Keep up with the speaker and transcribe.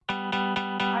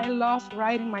love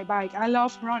riding my bike. I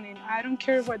love running. I don't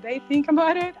care what they think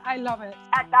about it. I love it.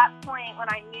 At that point, when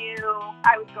I knew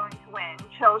I was going to win,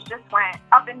 chills just went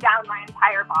up and down my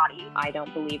entire body. I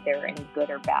don't believe there are any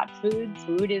good or bad foods.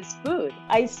 Food is food.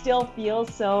 I still feel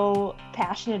so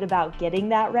passionate about getting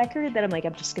that record that I'm like,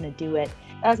 I'm just going to do it.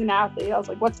 As an athlete, I was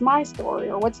like, what's my story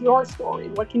or what's your story?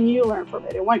 What can you learn from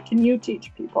it? And what can you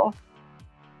teach people?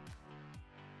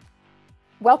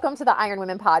 Welcome to the Iron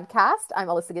Women podcast. I'm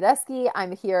Alyssa Godesky.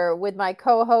 I'm here with my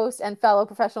co-host and fellow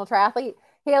professional triathlete,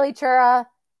 Haley Chura.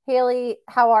 Haley,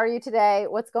 how are you today?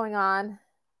 What's going on?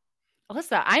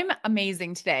 Alyssa, I'm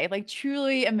amazing today, like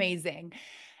truly amazing.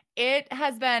 It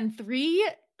has been 3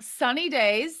 sunny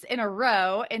days in a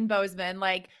row in Bozeman,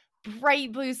 like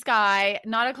bright blue sky,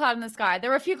 not a cloud in the sky.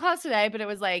 There were a few clouds today, but it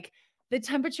was like the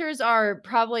temperatures are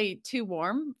probably too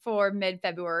warm for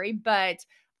mid-February, but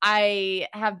I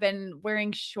have been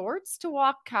wearing shorts to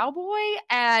walk cowboy.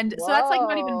 And so that's like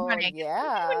not even running.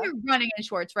 Yeah. When you're running in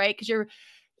shorts, right? Because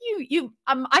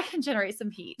I can generate some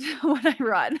heat when I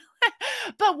run,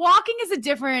 but walking is a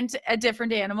different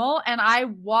animal. And I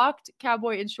walked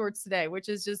cowboy in shorts today, which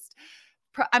is just,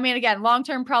 I mean, again,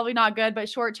 long-term, probably not good, but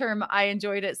short-term, I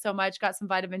enjoyed it so much. Got some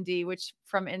vitamin D, which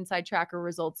from Inside Tracker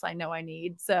results, I know I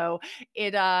need. So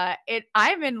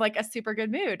I'm in like a super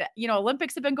good mood. You know,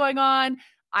 Olympics have been going on.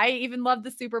 I even love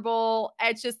the Super Bowl.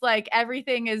 It's just like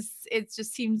it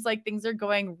just seems like things are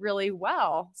going really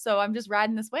well. So I'm just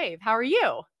riding this wave. How are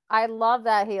you? I love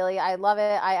that, Haley. I love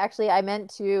it. I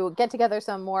meant to get together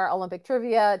some more Olympic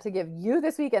trivia to give you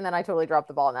this week, and then I totally dropped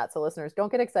the ball on that. So listeners, don't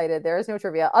get excited. There is no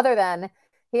trivia other than,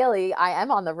 Haley, I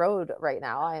am on the road right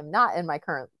now. I am not in my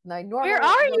normal. Where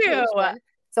are you?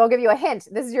 So I'll give you a hint.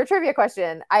 This is your trivia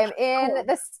question. I am in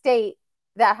the state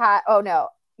that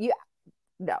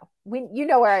you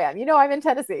know where I am. You know I'm in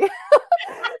Tennessee.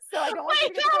 So I don't want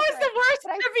Wait, that was the worst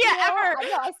trivia ever.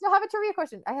 I still have a trivia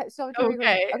question.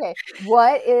 Okay.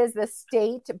 What is the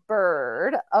state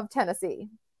bird of Tennessee?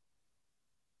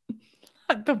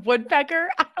 The woodpecker?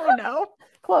 I don't know.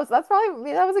 Close. That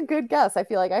was a good guess. I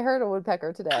feel like I heard a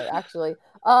woodpecker today, actually.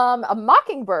 A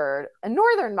mockingbird,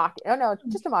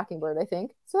 just a mockingbird, I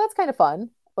think. So that's kind of fun.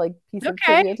 Like piece of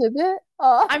trivia tidbit.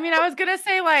 I mean, I was gonna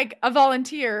say like a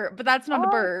volunteer, but that's not a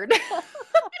bird.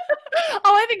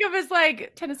 All I think of is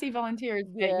like Tennessee Volunteers,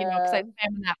 because I am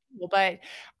in that pool. But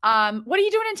what are you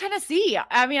doing in Tennessee?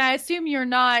 I mean, I assume you're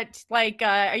not like,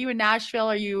 are you in Nashville?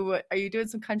 Are you doing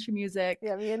some country music?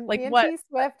 Yeah, me and what? T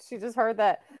Swift. She just heard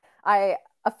that I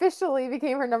officially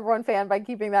became her #1 fan by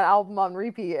keeping that album on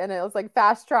repeat, and it was like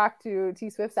fast track to T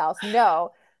Swift's house.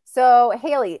 No. So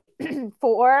Haley, I've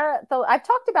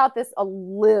talked about this a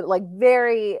little, like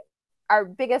our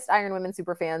biggest Iron Women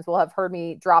super fans will have heard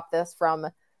me drop this from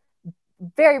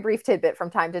very brief tidbit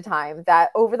from time to time, that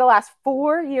over the last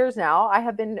 4 years now, I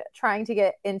have been trying to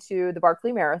get into the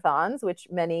Barkley Marathons, which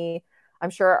many, I'm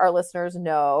sure our listeners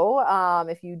know.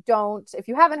 If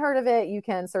you haven't heard of it, you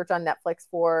can search on Netflix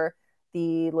for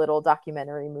the little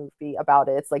documentary movie about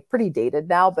it. It's like pretty dated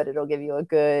now, but it'll give you a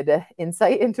good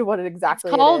insight into what it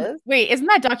exactly is. Wait, isn't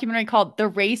that documentary called The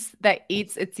Race That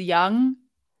Eats Its Young?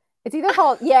 It's either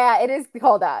called, it is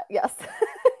called that. Yes.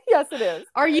 Yes, it is.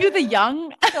 Are you the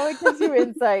young? So it gives you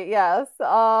insight. Yes.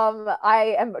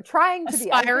 I am trying to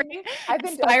aspiring. I've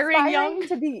been aspiring young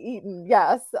to be eaten.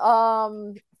 Yes.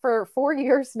 For 4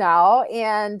 years now.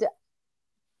 And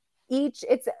it's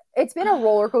been a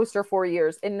roller coaster 4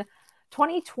 years. In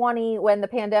 2020, when the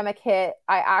pandemic hit,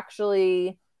 I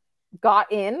actually got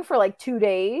in for like 2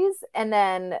 days, and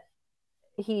then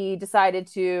he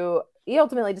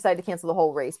ultimately decided to cancel the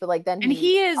whole race. But like then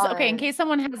he is okay. In case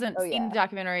someone hasn't seen the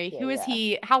documentary, who is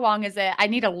he? How long is it? I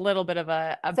need a little bit of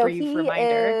a brief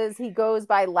reminder. He goes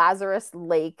by Lazarus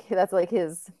Lake. That's like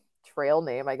his trail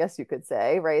name, I guess you could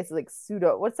say, right? It's like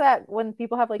pseudo. What's that when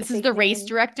people have like? This is the race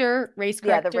director.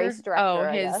 Yeah, the race director.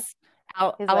 Oh, his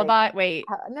alibi. Like, wait,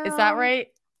 no. Is that right?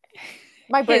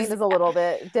 My brain is a little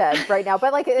bit dead right now,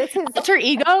 but like it's his alter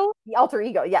ego. The alter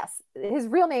ego, yes. His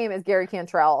real name is Gary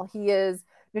Cantrell. He is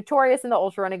notorious in the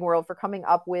ultra running world for coming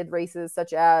up with races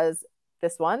such as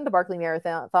this one, the Barkley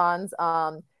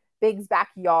Marathons, Big's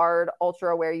Backyard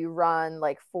Ultra, where you run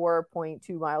like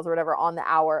 4.2 miles or whatever on the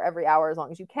hour, every hour as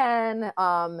long as you can.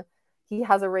 He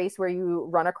has a race where you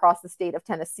run across the state of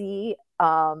Tennessee,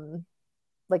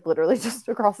 like literally just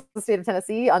across the state of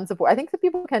Tennessee, unsupported. I think the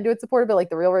people can do it supported, but like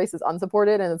the real race is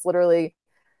unsupported, and it's literally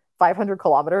 500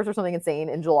 kilometers or something insane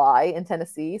in July in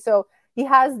Tennessee. So he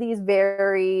has these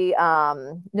very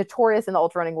notorious in the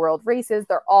ultra running world races.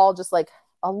 They're all just like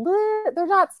they're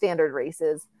not standard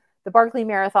races. The Barkley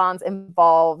Marathons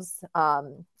involves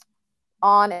on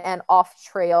and off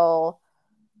trail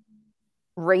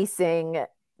racing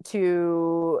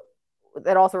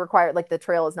that also required, like, the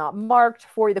trail is not marked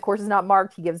for you. The course is not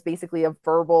marked. He gives basically a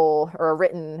verbal or a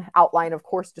written outline of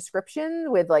course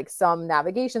description with like some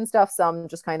navigation stuff, some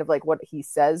just kind of like what he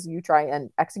says you try and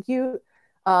execute.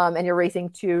 And you're racing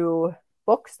to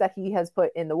books that he has put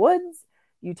in the woods.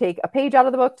 You take a page out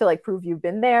of the book to like prove you've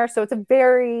been there. So it's a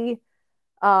very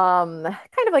kind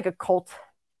of like a cult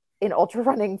in ultra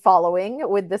running following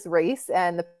with this race,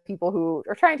 and the people who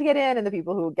are trying to get in and the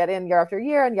people who get in year after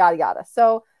year and yada yada.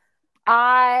 So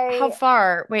how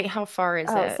far is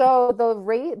it? So the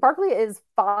rate Barkley is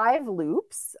 5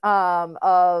 loops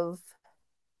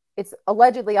it's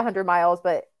allegedly 100 miles,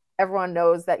 but everyone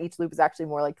knows that each loop is actually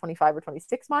more like 25 or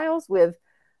 26 miles, with,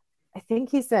 I think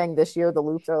he's saying this year the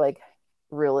loops are like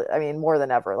really, I mean, more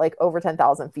than ever, like over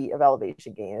 10,000 feet of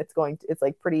elevation gain. It's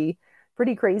like pretty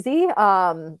crazy.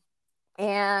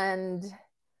 And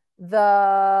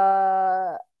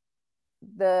the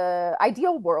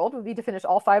ideal world would be to finish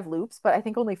all 5 loops, but I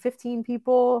think only 15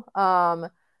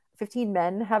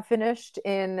 men have finished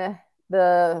in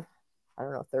the, I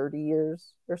don't know, 30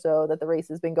 years or so that the race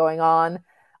has been going on.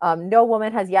 No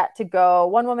woman has yet to go.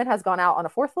 One woman has gone out on a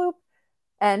 4th loop,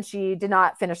 and she did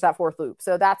not finish that 4th loop.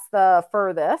 So that's the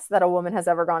furthest that a woman has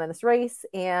ever gone in this race.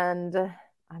 And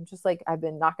I'm just like, I've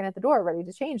been knocking at the door ready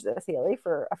to change this, Haley,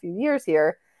 for a few years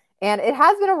here. And it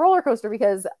has been a roller coaster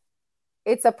because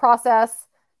it's a process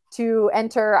to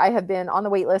enter. I have been on the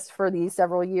wait list for these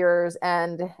several years,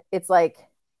 and it's like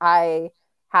I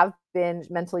have been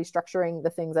mentally structuring the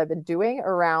things I've been doing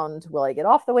around, will I get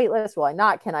off the wait list? Will I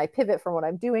not? Can I pivot from what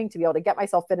I'm doing to be able to get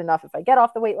myself fit enough if I get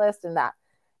off the wait list? And that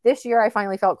this year I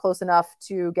finally felt close enough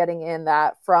to getting in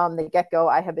that from the get-go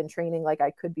I have been training like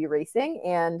I could be racing,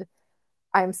 and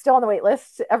I'm still on the wait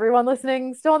list. Everyone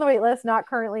listening, still on the wait list, not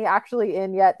currently actually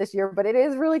in yet this year, but it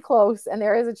is really close, and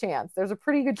there is a chance. There's a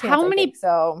pretty good chance.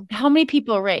 How many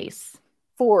people race?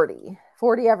 40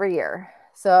 every year.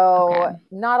 So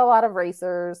not a lot of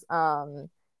racers.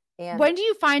 And when do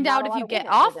you find out if you get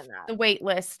off the wait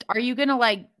list? Are you going to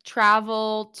like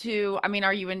travel to, I mean,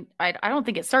 are you in, I don't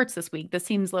think it starts this week. This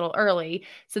seems a little early.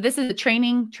 So this is a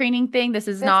training thing. This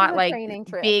is not like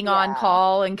being on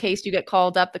call in case you get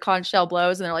called up, the conch shell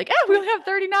blows and they're like, oh, we only have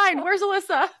 39. Where's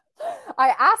Alyssa?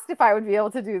 I asked if I would be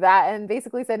able to do that and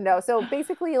basically said no. So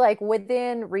basically like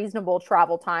within reasonable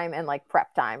travel time and like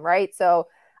prep time, right? So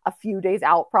a few days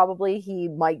out, probably he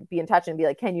might be in touch and be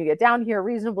like, can you get down here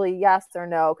reasonably? Yes or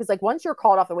no? Because like once you're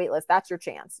called off the wait list, that's your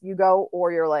chance. You go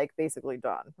or you're like basically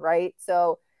done, right?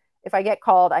 So if I get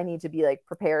called, I need to be like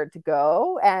prepared to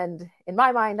go. And in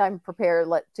my mind, I'm prepared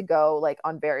to go like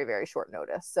on very, very short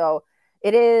notice. So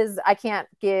it is, I can't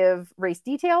give race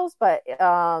details, but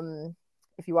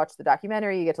if you watch the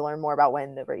documentary, you get to learn more about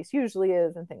when the race usually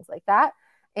is and things like that.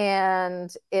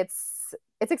 And it's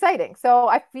exciting. So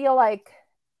I feel like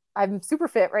I'm super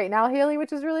fit right now, Haley,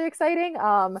 which is really exciting.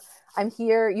 I'm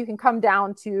here. You can come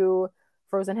down to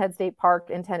Frozen Head State Park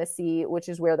in Tennessee, which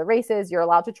is where the race is. You're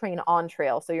allowed to train on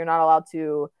trail. So you're not allowed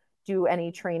to do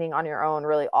any training on your own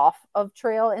really off of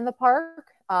trail in the park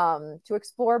to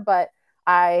explore. But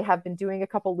I have been doing a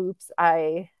couple loops.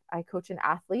 I coach an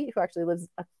athlete who actually lives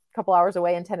a couple hours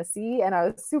away in Tennessee, and I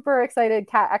was super excited.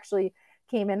 Kat actually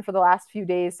came in for the last few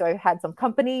days, so I've had some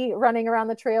company running around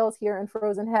the trails here in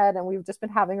Frozen Head, and we've just been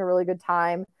having a really good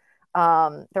time.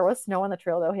 There was snow on the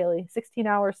trail though, Haley, 16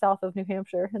 hours south of New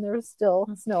Hampshire, and there was still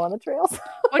snow on the trails.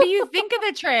 What do you think of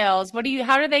the trails?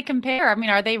 How do they compare? I mean,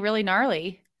 are they really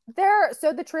gnarly?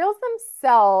 So the trails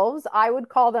themselves, I would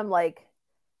call them like,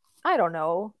 I don't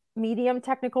know, medium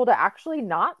technical to actually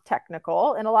not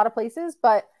technical in a lot of places,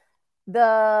 but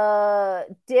the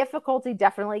difficulty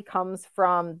definitely comes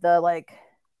from the like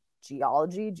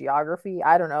geography,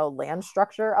 I don't know, land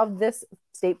structure of this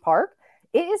state park.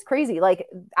 It is crazy. Like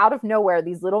out of nowhere,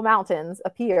 these little mountains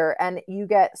appear and you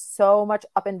get so much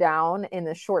up and down in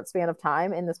this short span of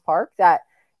time in this park that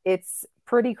it's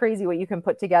pretty crazy what you can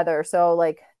put together. So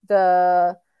like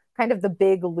the kind of the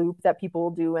big loop that people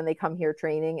will do when they come here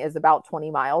training is about 20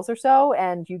 miles or so.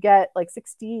 And you get like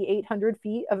 6,800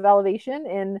 feet of elevation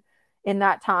in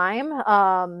that time.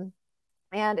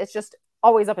 And it's just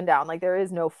always up and down. Like there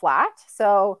is no flat.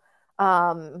 So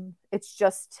it's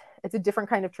a different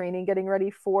kind of training getting ready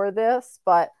for this,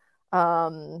 but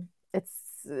it's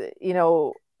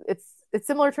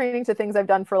similar training to things I've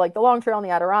done for like the long trail in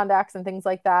the Adirondacks and things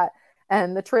like that.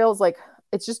 And the trails, like,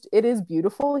 it is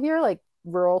beautiful here. Like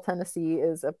rural Tennessee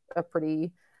is a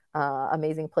pretty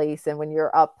amazing place. And when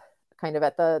you're up kind of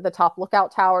at the top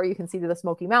lookout tower, you can see the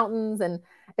Smoky Mountains and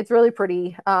it's really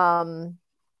pretty.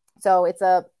 So it's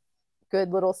a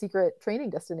good little secret training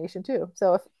destination too.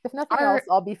 So if nothing else,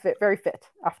 I'll be very fit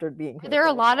after being here. Are there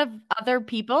a lot of other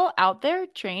people out there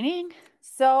training?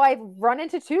 So I've run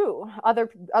into two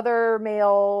other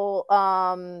male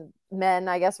men,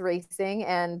 I guess, racing,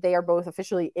 and they are both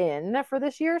officially in for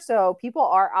this year. So people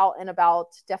are out and about,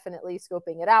 definitely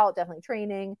scoping it out, definitely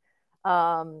training.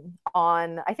 On,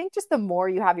 I think just the more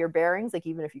you have your bearings, like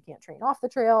even if you can't train off the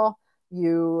trail,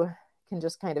 you can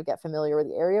just kind of get familiar with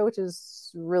the area, which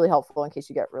is really helpful in case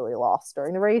you get really lost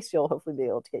during the race. You'll hopefully be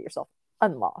able to get yourself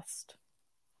unlost.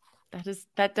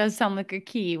 That does sound like a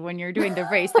key when you're doing the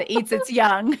race that eats its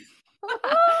young.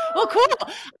 Well, cool.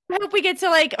 I hope we get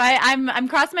to I'm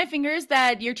crossing my fingers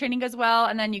that your training goes well,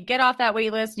 and then you get off that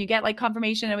wait list and you get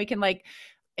confirmation, and we can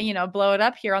blow it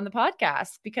up here on the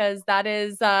podcast, because that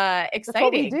is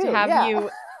exciting to have you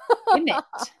in it.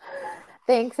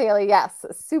 Thanks, Haley. Yes,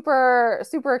 super,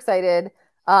 super excited.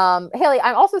 Haley,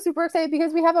 I'm also super excited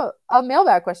because we have a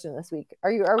mailbag question this week.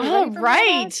 Are we ready?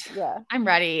 Right. Yeah. I'm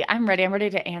ready. I'm ready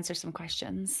to answer some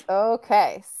questions.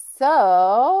 Okay.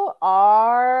 So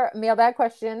our mailbag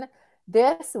question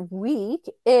this week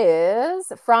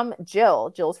is from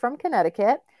Jill. Jill's from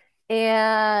Connecticut.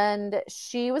 And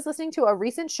she was listening to a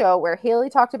recent show where Haley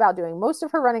talked about doing most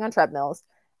of her running on treadmills,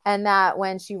 and that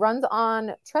when she runs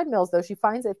on treadmills, though, she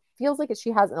finds it feels like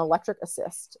she has an electric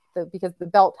assist because the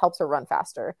belt helps her run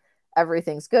faster.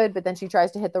 Everything's good, but then she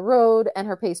tries to hit the road and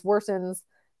her pace worsens,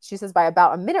 she says, by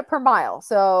about a minute per mile.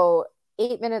 So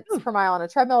 8 minutes per mile on a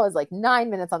treadmill is like 9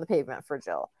 minutes on the pavement for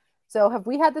Jill. So have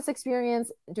we had this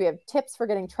experience? Do we have tips for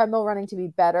getting treadmill running to be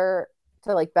better,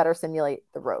 to better simulate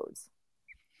the roads?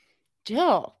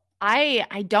 Jill,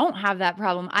 I don't have that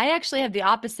problem. I actually have the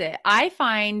opposite. I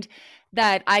find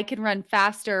that I can run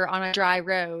faster on a dry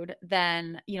road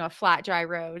than, a flat dry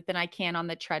road than I can on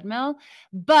the treadmill.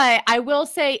 But I will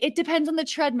say it depends on the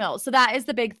treadmill. So that is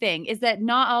the big thing, is that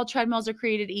not all treadmills are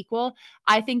created equal.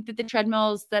 I think that the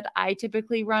treadmills that I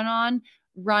typically run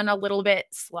a little bit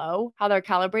slow, how they're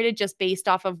calibrated, just based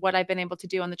off of what I've been able to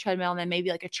do on the treadmill, and then maybe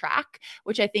a track,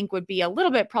 which I think would be a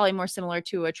little bit probably more similar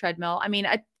to a treadmill. I mean,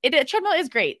 a treadmill is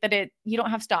great that you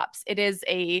don't have stops. It is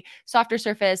a softer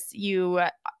surface. You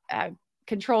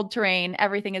controlled terrain.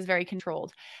 Everything is very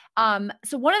controlled.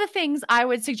 So one of the things I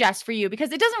would suggest for you,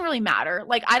 because it doesn't really matter.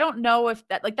 I don't know if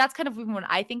that's kind of even what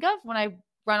I think of when I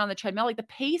run on the treadmill. The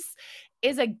pace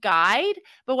is a guide,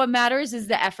 but what matters is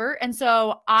the effort. And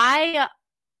so I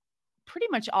pretty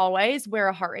much always wear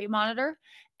a heart rate monitor,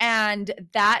 and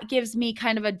that gives me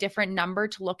kind of a different number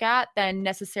to look at than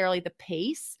necessarily the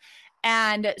pace.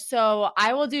 And so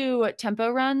I will do tempo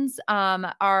runs. One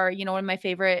of my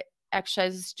favorite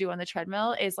exercises to do on the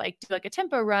treadmill is do a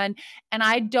tempo run, and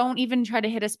I don't even try to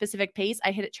hit a specific pace.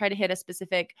 I try to hit a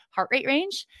specific heart rate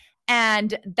range.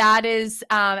 And that is,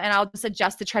 and I'll just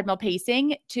adjust the treadmill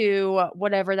pacing to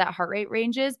whatever that heart rate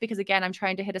range is, because again, I'm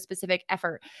trying to hit a specific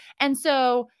effort. And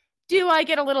so do I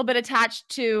get a little bit attached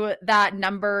to that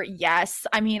number? Yes.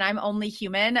 I mean, I'm only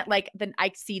human. Then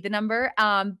I see the number.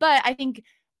 But I think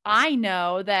I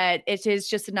know that it is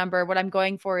just a number. What I'm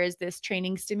going for is this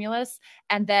training stimulus.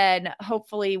 And then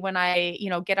hopefully when I,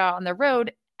 get out on the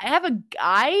road, I have a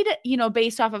guide,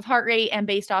 based off of heart rate and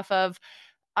based off of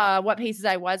what paces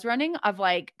I was running, of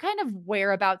kind of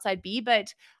whereabouts I'd be.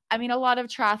 But I mean, a lot of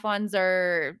triathlons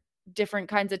are different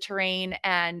kinds of terrain.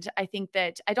 And I think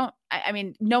that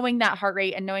knowing that heart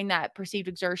rate and knowing that perceived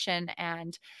exertion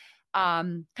and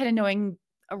kind of knowing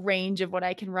a range of what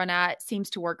I can run at seems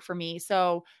to work for me.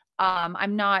 So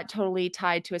I'm not totally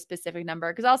tied to a specific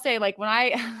number, because I'll say when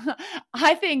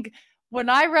I think when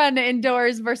I run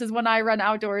indoors versus when I run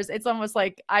outdoors, it's almost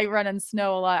like I run in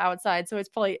snow a lot outside. So it's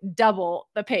probably double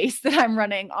the pace that I'm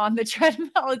running on the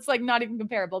treadmill. It's not even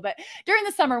comparable. But during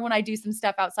the summer, when I do some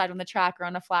stuff outside on the track or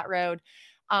on a flat road,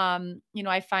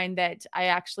 I find that I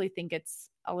actually think it's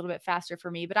a little bit faster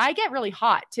for me, but I get really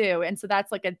hot too. And so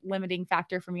that's a limiting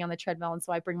factor for me on the treadmill. And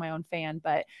so I bring my own fan,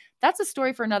 but that's a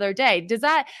story for another day. Does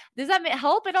that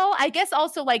help at all? I guess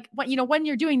also when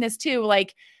you're doing this too,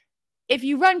 if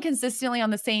you run consistently on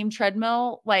the same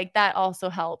treadmill, that also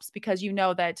helps, because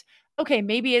that, okay,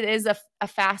 maybe it is a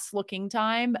fast looking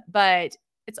time, but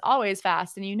it's always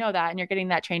fast, and that, and you're getting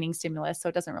that training stimulus. So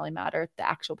it doesn't really matter the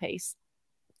actual pace.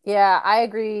 Yeah, I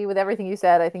agree with everything you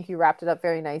said. I think you wrapped it up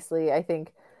very nicely. I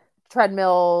think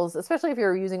treadmills, especially if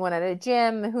you're using one at a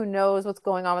gym, who knows what's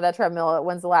going on with that treadmill?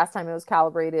 When's the last time it was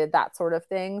calibrated? That sort of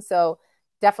thing. So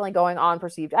definitely going on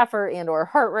perceived effort and or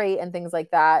heart rate and things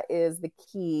like that is the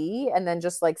key. And then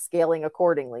just scaling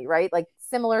accordingly, right?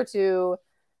 Similar to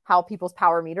how people's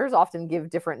power meters often give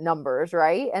different numbers,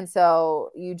 right? And so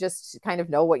you just kind of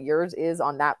know what yours is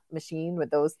on that machine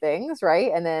with those things,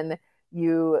 right? And then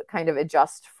you kind of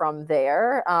adjust from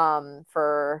there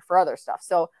for other stuff.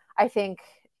 So I think,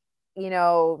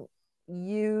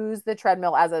 use the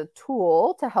treadmill as a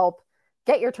tool to help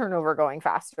get your turnover going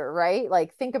faster, right?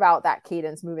 Like think about that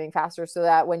cadence moving faster so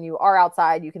that when you are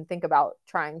outside, you can think about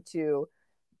trying to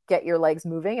get your legs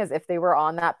moving as if they were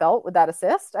on that belt with that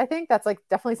assist. I think that's like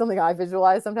definitely something I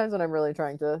visualize sometimes when I'm really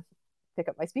trying to pick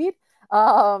up my speed. But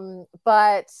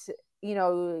I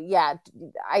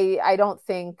don't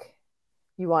think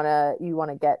you want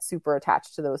to get super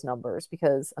attached to those numbers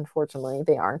because unfortunately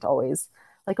they aren't always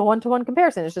like a one-to-one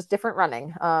comparison. It's just different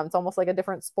running. It's almost like a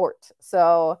different sport.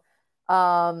 So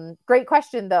great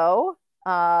question though.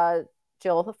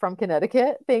 Jill from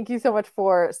Connecticut, thank you so much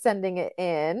for sending it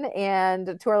in.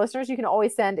 And to our listeners, you can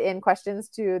always send in questions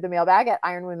to the mailbag at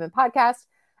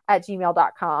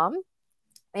ironwomenpodcast@gmail.com.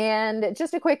 And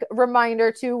just a quick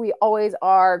reminder too, we always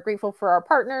are grateful for our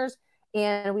partners,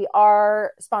 and we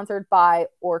are sponsored by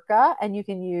Orca, and you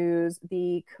can use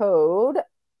the code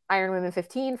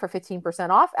IronWomen15 for 15%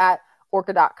 off at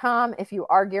orca.com if you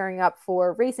are gearing up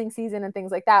for racing season and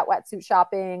things like that, wetsuit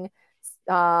shopping,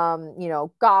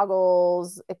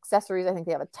 goggles, accessories. I think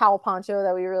they have a towel poncho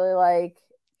that we really like.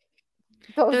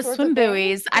 Those swim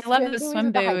buoys. I love the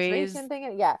swim buoys.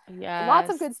 Yeah. Yes.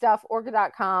 Lots of good stuff.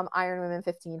 Orca.com,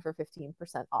 IronWomen15 for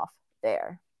 15% off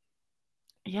there.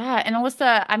 Yeah. And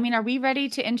Alyssa, are we ready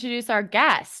to introduce our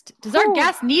guest? Does our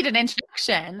guest need an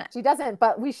introduction? She doesn't,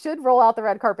 but we should roll out the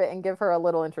red carpet and give her a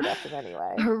little introduction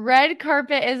anyway. Red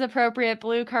carpet is appropriate.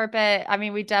 Blue carpet.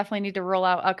 We definitely need to roll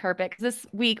out a carpet because this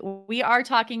week we are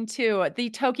talking to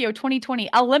the Tokyo 2020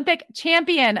 Olympic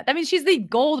champion. That means she's the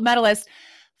gold medalist,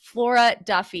 Flora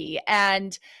Duffy.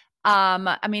 And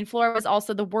Flora was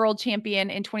also the world champion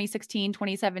in 2016,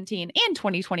 2017, and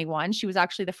 2021. She was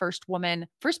actually I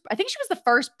think she was the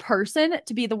first person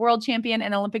to be the world champion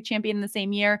and Olympic champion in the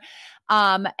same year.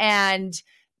 And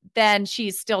then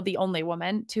she's still the only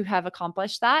woman to have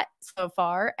accomplished that so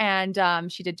far.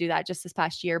 And she did do that just this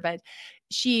past year, but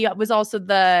she was also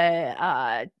the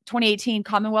 2018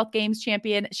 Commonwealth Games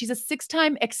champion. She's a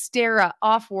 6-time Xterra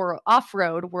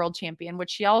off-road world champion, which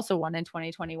she also won in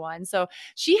 2021. So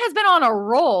she has been on a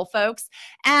roll, folks.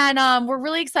 And we're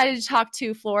really excited to talk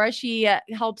to Flora. She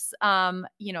helps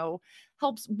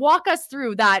walk us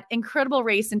through that incredible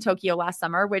race in Tokyo last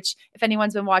summer, which if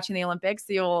anyone's been watching the Olympics,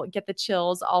 you'll get the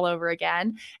chills all over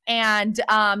again, and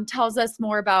tells us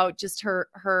more about just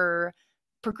her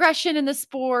progression in the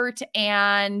sport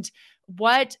and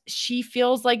what she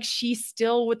feels like she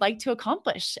still would like to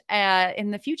accomplish in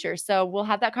the future. So we'll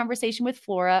have that conversation with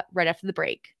Flora right after the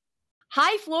break.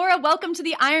 Hi, Flora. Welcome to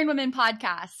the Iron Women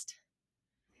podcast.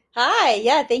 Hi.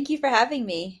 Yeah. Thank you for having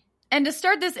me. And to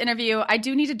start this interview, I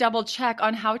do need to double check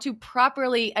on how to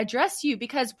properly address you,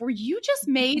 because were you just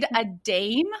made a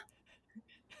dame?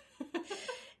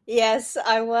 Yes,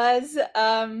 I was.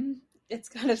 It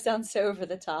kind of sounds so over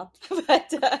the top,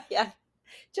 but yeah,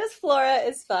 just Flora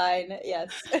is fine. Yes.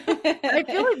 I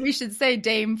feel like we should say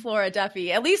Dame Flora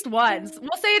Duffy at least once.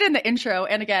 We'll say it in the intro.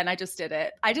 And again, I just did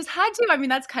it. I just had to.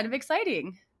 That's kind of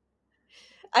exciting.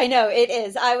 I know it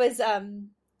is. I was,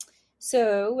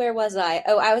 so where was I?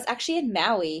 Oh, I was actually in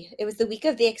Maui. It was the week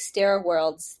of the Xterra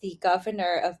Worlds. The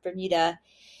governor of Bermuda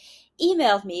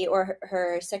emailed me, or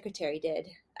her secretary did,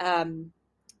 and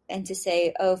to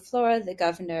say, oh, Flora, the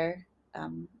governor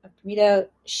of Bermuda,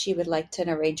 she would like to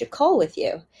arrange a call with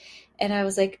you. And I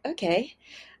was like, okay.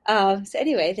 So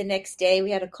anyway, the next day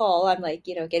we had a call. I'm like,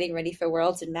 getting ready for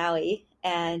Worlds in Maui.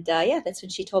 And that's when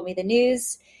she told me the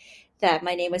news that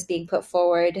my name was being put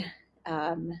forward.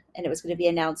 And it was going to be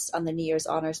announced on the New Year's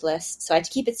honors list. So I had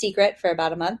to keep it secret for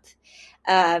about a month.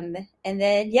 And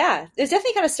then, it was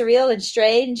definitely kind of surreal and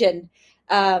strange and,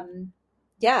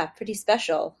 pretty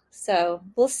special. So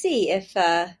we'll see if,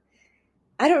 I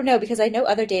don't know, because I know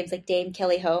other dames like Dame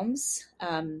Kelly Holmes,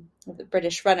 the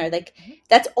British runner, like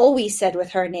that's always said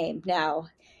with her name now.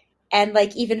 And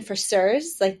like, even for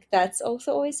sirs, like that's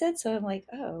also always said. So I'm like,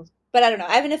 oh, but I don't know.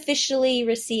 I haven't officially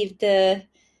received the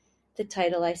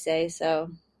title, I say.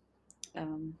 So,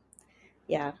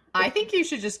 I think you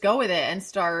should just go with it and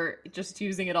start just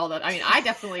using it all that. I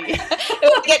definitely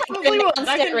probably won't.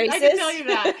 I can tell you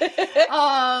that.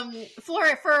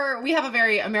 Flora, we have a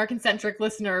very American-centric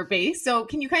listener base. So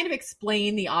can you kind of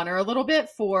explain the honor a little bit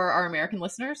for our American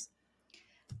listeners?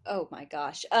 Oh my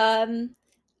gosh. Now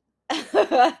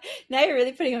you're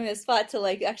really putting me on the spot to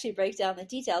like actually break down the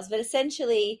details, but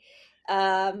essentially,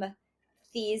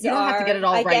 these you don't have to get it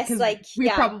all I right, guess, we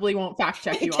probably won't fact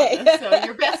check you on this. So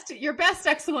your best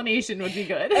explanation would be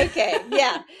good. Okay,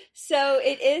 yeah. So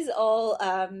it is all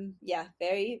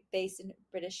very based in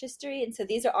British history, and so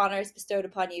these are honors bestowed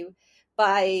upon you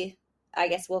by, I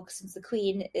guess, well, since the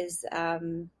Queen is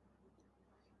the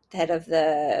head of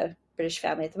the British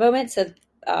family at the moment, so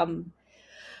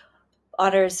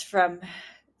honors from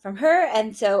her.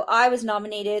 And so I was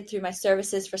nominated through my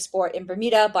services for sport in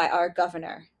Bermuda by our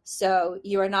governor. So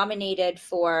you are nominated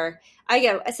for,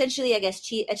 essentially, I guess,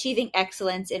 achieving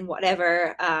excellence in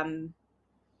whatever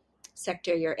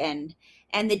sector you're in.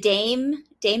 And the Dame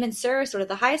and Sir are sort of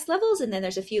the highest levels, and then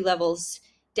there's a few levels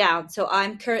down. So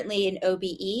I'm currently in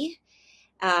OBE,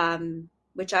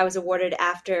 which I was awarded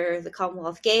after the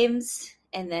Commonwealth Games.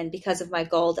 And then because of my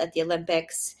gold at the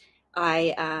Olympics,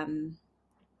 I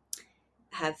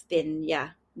have been,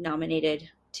 nominated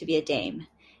to be a Dame.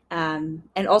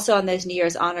 And also on those New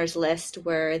Year's honors list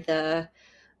were the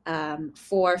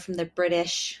 4 from the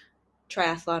British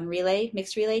triathlon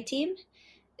mixed relay team.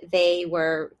 They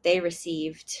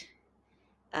received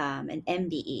an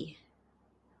MBE,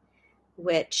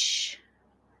 which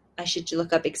I should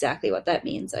look up exactly what that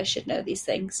means. I should know these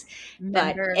things.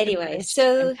 Member but of the anyway, British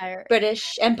so Empire.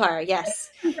 British Empire, yes.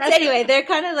 So anyway, they're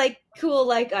kind of like cool,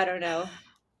 like, I don't know.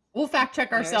 We'll fact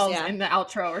check Honors, ourselves yeah. in the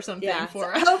outro or something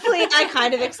for us. Hopefully I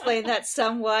kind of explained that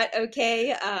somewhat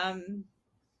okay.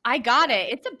 I got it.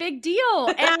 It's a big deal.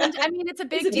 And I mean, it's a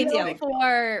big deal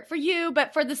for you,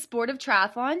 but for the sport of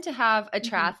triathlon to have a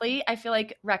triathlete, I feel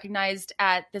like recognized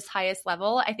at this highest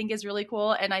level, I think is really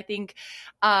cool. And I think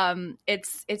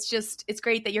it's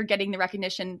great that you're getting the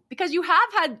recognition because you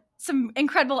have had some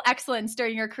incredible excellence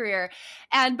during your career.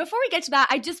 And before we get to that,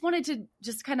 I just wanted to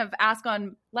just kind of ask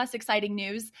on less exciting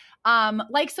news.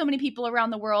 Like so many people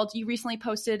around the world, you recently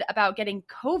posted about getting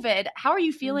COVID. How are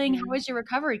you feeling? How is your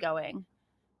recovery going?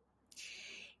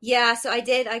 Yeah, so I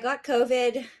did. I got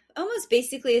COVID almost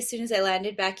basically as soon as I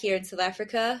landed back here in South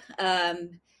Africa.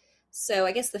 So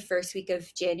I guess the first week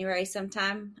of January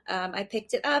sometime, I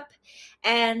picked it up.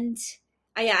 And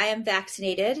I am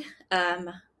vaccinated.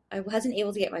 I wasn't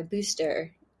able to get my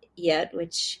booster yet,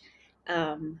 which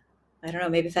I don't know.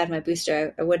 Maybe if I had my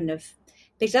booster, I wouldn't have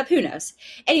picked up. Who knows?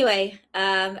 Anyway,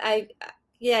 I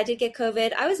did get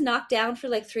COVID. I was knocked down for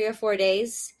like 3 or 4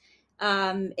 days.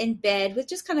 In bed with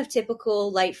just kind of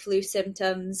typical light flu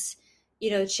symptoms,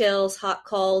 chills, hot,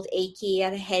 cold, achy,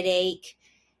 had a headache,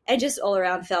 and just all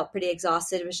around felt pretty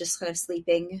exhausted. Was just kind of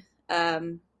sleeping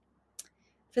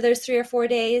for those 3 or 4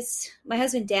 days. My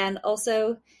husband, Dan,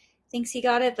 also thinks he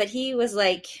got it, but he was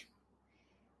like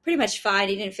pretty much fine.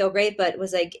 He didn't feel great, but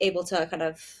was like able to kind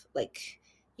of like,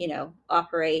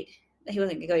 operate. He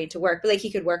wasn't going to work, but like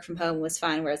he could work from home, was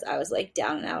fine. Whereas I was like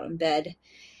down and out in bed.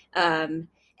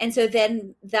 And so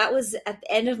then that was at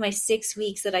the end of my 6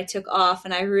 weeks that I took off.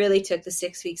 And I really took the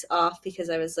 6 weeks off because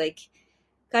I was like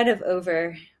kind of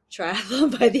over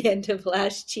triathlon by the end of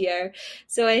last year.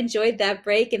 So I enjoyed that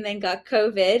break and then got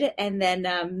COVID. And then,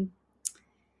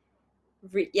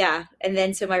 And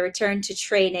then so my return to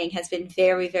training has been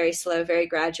very, very slow, very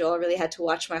gradual. I really had to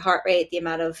watch my heart rate, the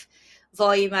amount of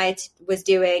volume I was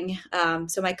doing.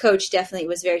 So my coach definitely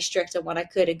was very strict on what I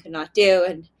could and could not do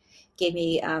and gave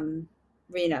me,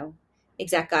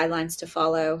 exact guidelines to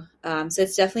follow. So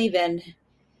it's definitely been,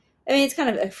 it's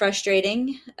kind of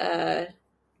frustrating,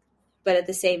 but at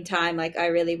the same time, like I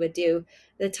really would do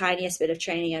the tiniest bit of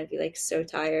training. I'd be like so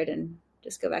tired and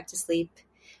just go back to sleep.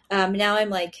 Now I'm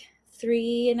like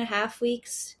 3.5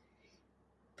 weeks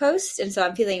post. And so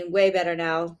I'm feeling way better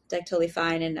now, like totally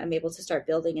fine. And I'm able to start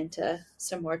building into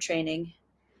some more training,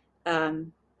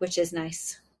 which is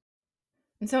nice.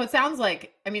 And so it sounds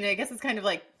like, I guess it's kind of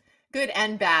like good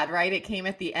and bad, right? It came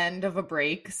at the end of a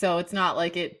break. So it's not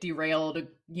like it derailed,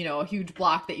 a huge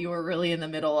block that you were really in the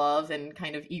middle of and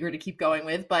kind of eager to keep going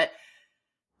with. But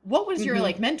what was your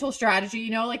like mental strategy?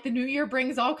 Like the new year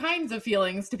brings all kinds of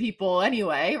feelings to people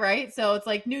anyway, right? So it's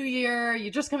like new year,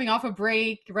 you're just coming off a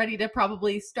break, ready to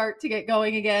probably start to get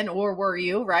going again, or were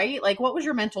you, right? Like what was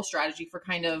your mental strategy for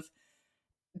kind of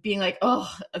being like,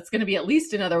 oh, it's going to be at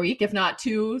least another week, if not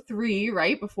 2, 3,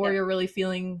 right? Before you're really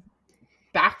feeling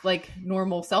back like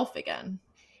normal self again.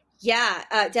 Yeah,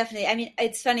 definitely.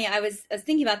 It's funny. I was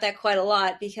thinking about that quite a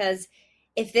lot because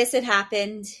if this had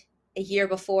happened a year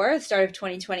before, the start of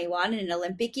 2021 in an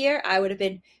Olympic year, I would have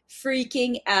been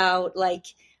freaking out, like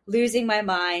losing my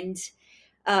mind,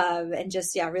 and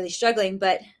just, really struggling.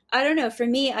 But I don't know. For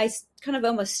me, I kind of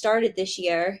almost started this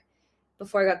year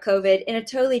before I got COVID in a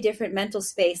totally different mental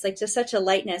space, like just such a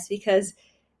lightness because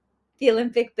the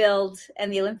Olympic build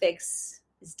and the Olympics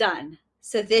is done.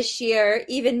 So this year,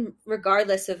 even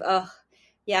regardless of,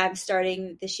 I'm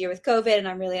starting this year with COVID and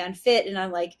I'm really unfit and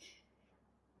I'm like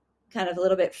kind of a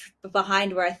little bit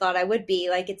behind where I thought I would be.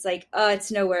 Like, it's like,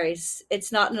 it's no worries.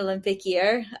 It's not an Olympic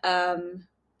year.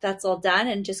 That's all done.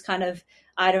 And just kind of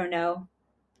I don't know.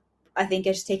 I think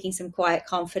it's taking some quiet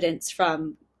confidence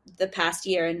from the past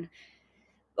year and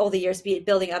all the years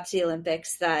building up to the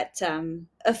Olympics that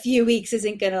a few weeks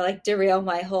isn't going to like derail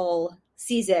my whole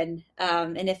season.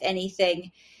 And if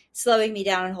anything, slowing me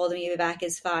down and holding me back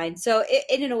is fine. So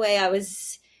in a way, I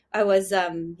was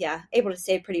able to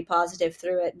stay pretty positive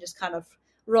through it and just kind of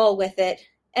roll with it.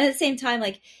 And at the same time,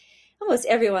 like almost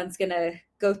everyone's going to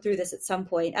go through this at some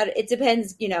point. It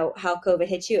depends, how COVID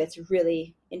hits you. It's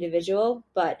really individual,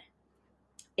 but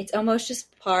it's almost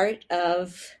just part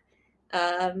of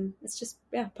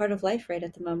part of life right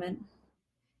at the moment.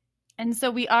 And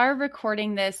so we are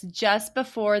recording this just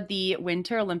before the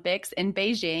Winter Olympics in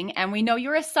Beijing. And we know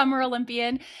you're a Summer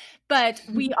Olympian, but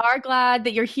we are glad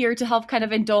that you're here to help kind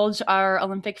of indulge our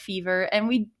Olympic fever. And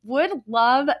we would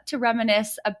love to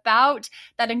reminisce about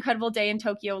that incredible day in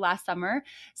Tokyo last summer.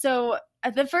 So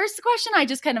the first question I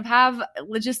just kind of have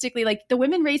logistically, like the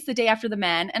women race the day after the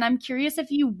men. And I'm curious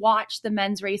if you watched the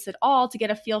men's race at all to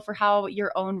get a feel for how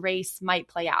your own race might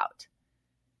play out.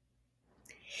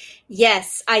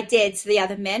 Yes, I did. So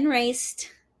the men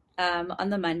raced on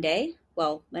the Monday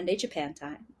Japan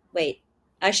time. Wait,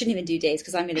 I shouldn't even do days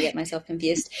because I'm going to get myself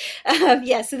confused.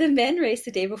 So the men raced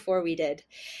the day before we did.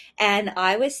 And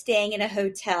I was staying in a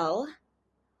hotel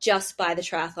just by the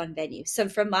triathlon venue. So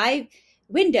from my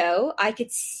window, I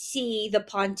could see the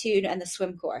pontoon and the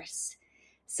swim course.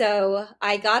 So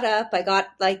I got up, I got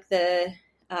like the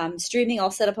streaming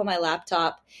all set up on my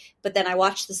laptop, but then I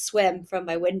watched the swim from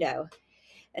my window.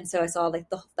 And so I saw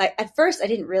at first I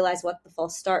didn't realize what the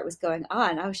false start was going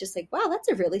on. I was just like, wow, that's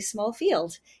a really small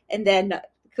field. And then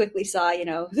quickly saw,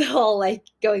 the whole like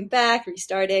going back,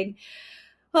 restarting.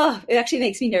 Oh, it actually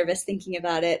makes me nervous thinking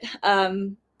about it.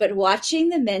 But watching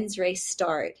the men's race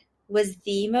start was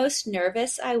the most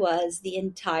nervous I was the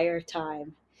entire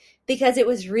time because it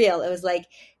was real. It was like,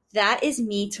 that is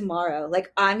me tomorrow.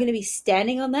 Like I'm going to be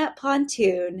standing on that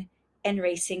pontoon and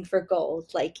racing for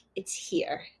gold. Like it's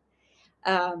here.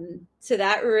 So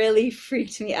that really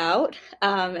freaked me out.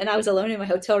 And I was alone in my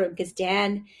hotel room because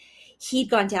Dan, he'd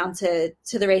gone down to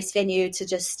the race venue to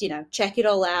just, check it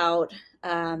all out.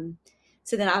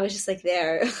 So then I was just like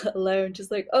there alone,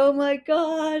 just like, oh my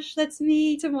gosh, that's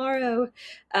me tomorrow.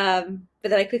 But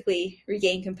then I quickly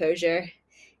regained composure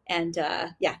and,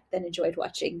 then enjoyed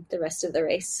watching the rest of the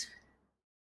race.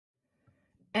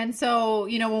 And so,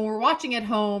 when we're watching at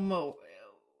home,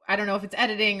 I don't know if it's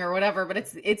editing or whatever, but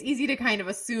it's easy to kind of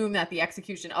assume that the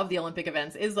execution of the Olympic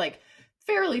events is like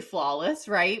fairly flawless,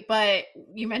 right? But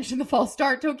you mentioned the false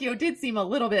start. Tokyo did seem a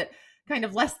little bit kind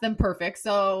of less than perfect.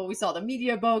 So we saw the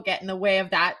media boat get in the way of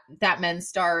that men's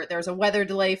start. There was a weather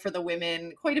delay for the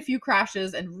women, quite a few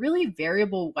crashes, and really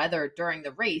variable weather during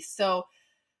the race. So,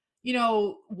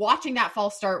 watching that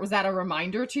false start, was that a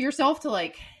reminder to yourself to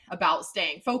like about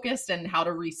staying focused and how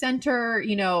to recenter,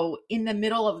 in the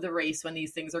middle of the race when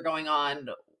these things are going on?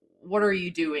 What are you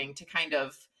doing to kind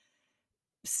of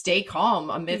stay calm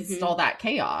amidst all that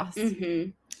chaos?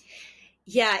 Mm-hmm.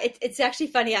 Yeah, it's actually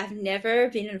funny. I've never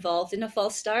been involved in a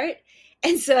false start.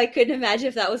 And so I couldn't imagine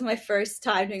if that was my first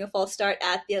time doing a false start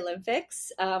at the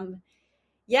Olympics.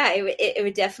 It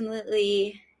would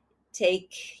definitely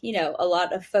take, a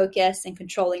lot of focus and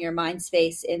controlling your mind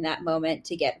space in that moment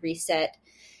to get reset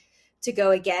to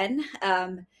go again.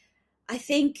 I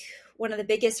think one of the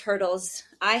biggest hurdles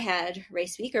I had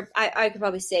race week, or I could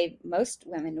probably say most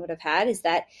women would have had, is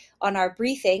that at our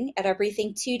briefing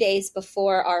 2 days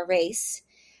before our race,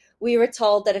 we were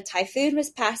told that a typhoon was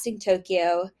passing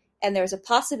Tokyo and there was a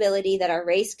possibility that our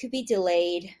race could be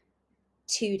delayed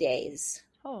 2 days.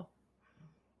 Oh.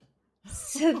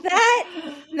 So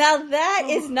that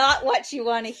is not what you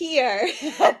want to hear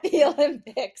at the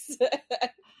Olympics.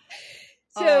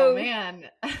 So, oh, man.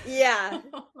 Yeah.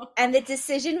 And the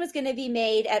decision was going to be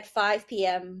made at 5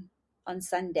 p.m. on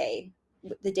Sunday,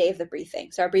 the day of the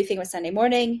briefing. So our briefing was Sunday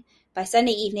morning. By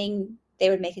Sunday evening, they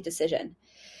would make a decision.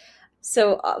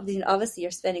 So obviously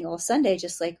you're spending all Sunday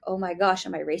just like, oh my gosh,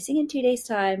 am I racing in 2 days'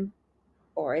 time?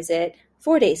 Or is it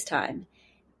 4 days' time?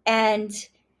 And,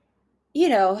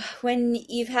 when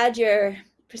you've had your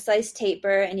precise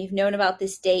taper and you've known about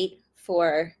this date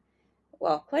for,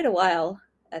 quite a while,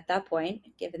 at that point,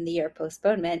 given the year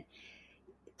postponement,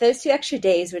 those 2 extra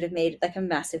days would have made like a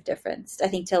massive difference, I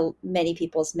think, to many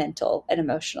people's mental and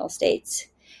emotional states.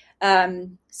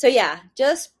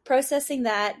 Just processing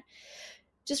that,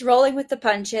 just rolling with the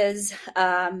punches,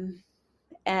 and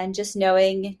just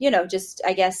knowing,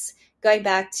 I guess going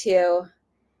back to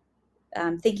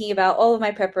thinking about all of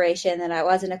my preparation, that I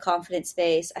was in a confident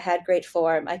space, I had great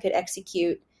form, I could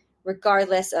execute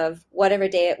regardless of whatever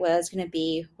day it was going to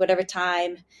be, whatever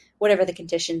time, whatever the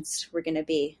conditions were going to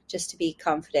be, just to be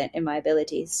confident in my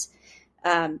abilities.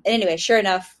 And anyway, sure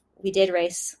enough, we did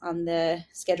race on the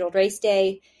scheduled race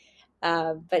day.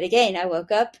 But again, I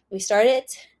woke up, we started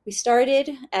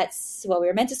at, well, we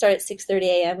were meant to start at 6:30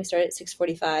 a.m. We started at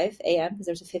 6:45 a.m. because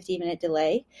there was a 15-minute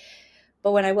delay.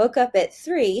 But when I woke up at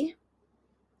 3,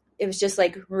 it was just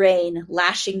like rain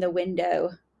lashing the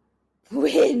window,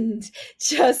 wind,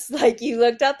 just like you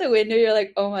looked out the window, you're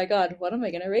like, oh my God, what am I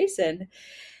going to race in?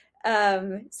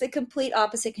 It's the complete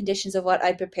opposite conditions of what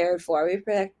I prepared for.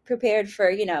 We prepared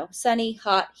for, sunny,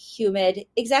 hot, humid,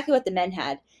 exactly what the men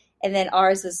had. And then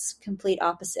ours was complete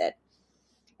opposite.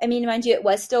 I mean, mind you, it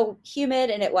was still humid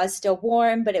and it was still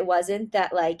warm, but it wasn't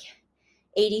that like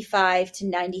 85 to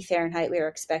 90 Fahrenheit we were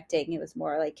expecting. It was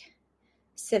more like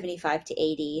 75 to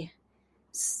 80,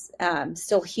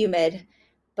 still humid,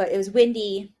 but it was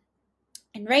windy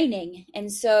and raining.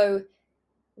 And so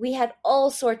we had all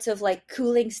sorts of like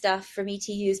cooling stuff for me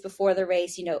to use before the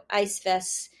race, ice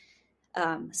vests,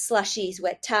 slushies,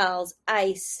 wet towels,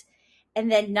 ice. And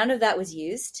then none of that was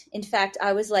used. In fact,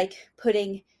 I was like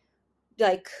putting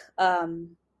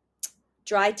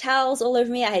dry towels all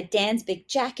over me. I had Dan's big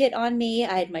jacket on me.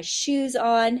 I had my shoes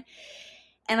on.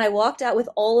 And I walked out with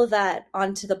all of that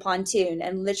onto the pontoon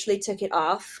and literally took it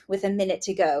off with a minute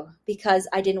to go because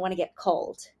I didn't want to get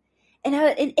cold. And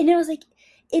it was like,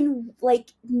 in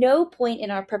like no point in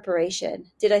our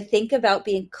preparation did I think about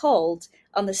being cold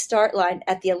on the start line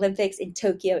at the Olympics in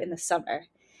Tokyo in the summer.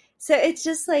 So it's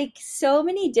just like so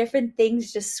many different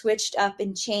things just switched up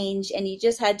and changed, and you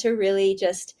just had to really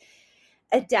just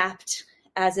adapt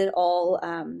as it all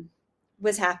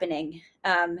was happening.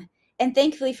 And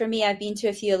thankfully for me, I've been to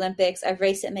a few Olympics. I've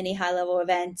raced at many high-level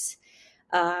events.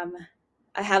 I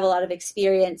have a lot of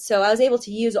experience. So I was able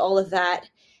to use all of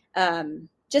that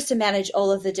just to manage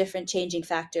all of the different changing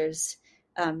factors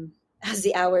as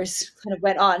the hours kind of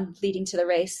went on leading to the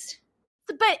race.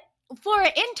 But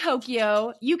Flora, in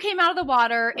Tokyo, you came out of the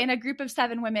water in a group of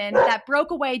 7 women that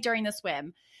broke away during the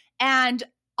swim. And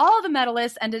all the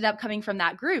medalists ended up coming from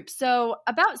that group. So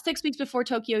about 6 weeks before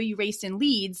Tokyo, you raced in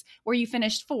Leeds, where you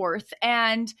finished 4th.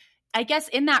 And I guess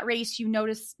in that race, you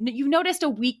noticed a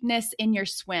weakness in your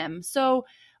swim. So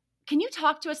can you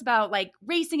talk to us about like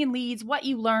racing in Leeds, what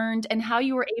you learned, and how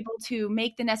you were able to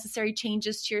make the necessary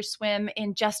changes to your swim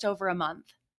in just over a month?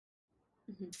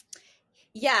 Mm-hmm.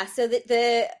 Yeah, so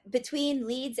the between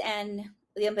Leeds and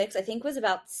the Olympics, I think was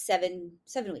about 7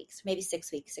 weeks, maybe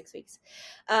 6 weeks.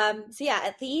 So yeah,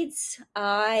 at Leeds,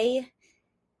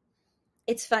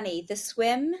 it's funny. The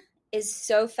swim is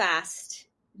so fast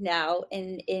now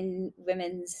in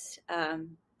women's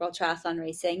world triathlon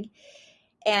racing.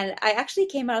 And I actually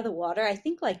came out of the water, I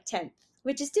think like 10th,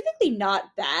 which is typically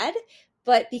not bad.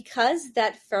 But because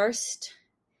that first,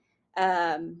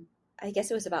 I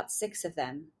guess it was about 6 of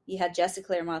them. You had Jessica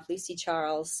Claremont, Lucy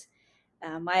Charles,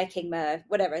 Maya Kingma,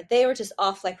 whatever. They were just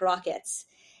off like rockets.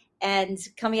 And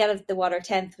coming out of the water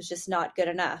 10th was just not good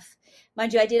enough.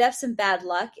 Mind you, I did have some bad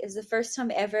luck. It was the first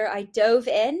time ever I dove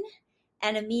in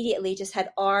and immediately just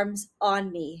had arms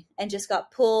on me and just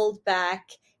got pulled back,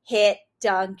 hit,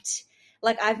 dunked.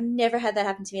 Like I've never had that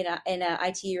happen to me in a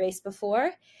ITU race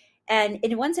before. And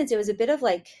in one sense, it was a bit of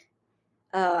like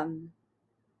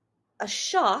a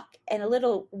shock and a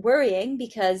little worrying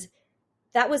because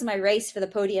that was my race for the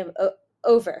podium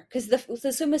over. Because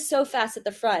the swim was so fast at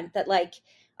the front that like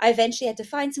I eventually had to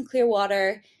find some clear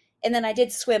water. And then I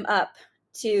did swim up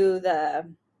to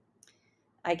the,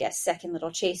 I guess, second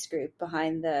little chase group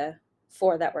behind the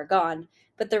 4 that were gone.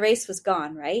 But the race was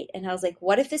gone, right? And I was like,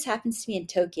 what if this happens to me in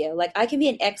Tokyo? Like I can be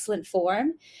in excellent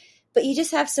form, but you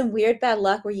just have some weird bad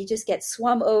luck where you just get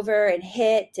swum over and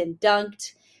hit and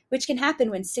dunked, which can happen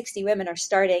when 60 women are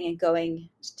starting and going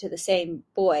to the same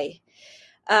buoy.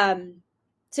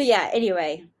 So yeah,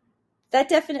 anyway, that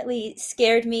definitely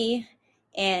scared me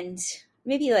and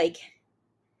maybe like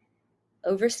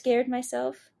overscared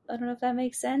myself. I don't know if that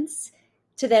makes sense.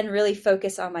 To then really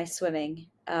focus on my swimming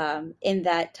in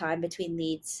that time between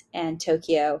Leeds and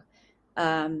Tokyo.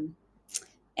 And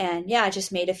yeah, I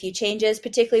just made a few changes,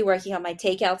 particularly working on my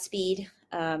takeout speed.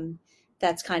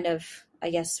 That's kind of, I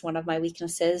guess, one of my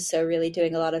weaknesses. So really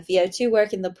doing a lot of VO2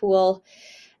 work in the pool.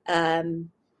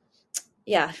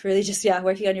 Yeah, really just,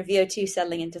 working on your VO2,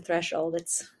 settling into threshold.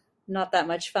 It's not that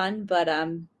much fun, but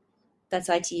that's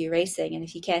ITU racing. And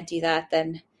if you can't do that,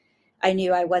 then I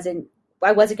knew I wasn't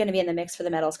going to be in the mix for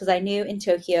the medals because I knew in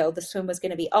Tokyo the swim was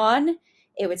going to be on.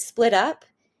 It would split up.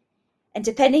 And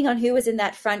depending on who was in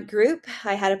that front group,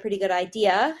 I had a pretty good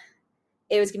idea.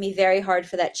 It was going to be very hard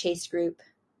for that chase group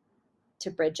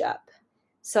to bridge up.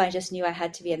 So I just knew I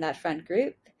had to be in that front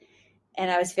group. And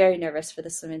I was very nervous for the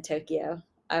swim in Tokyo.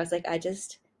 I was like, I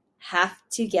just have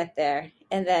to get there.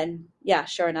 And then, yeah,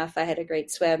 sure enough, I had a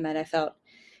great swim and I felt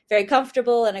very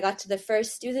comfortable. And I got to the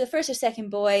first or second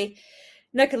buoy,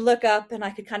 and I could look up and I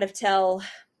could kind of tell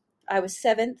I was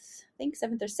seventh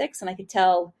or sixth, and I could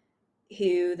tell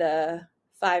who the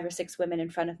 5 or 6 women in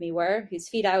front of me were, whose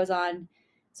feet I was on.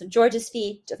 So Georgia's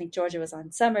feet, I think Georgia was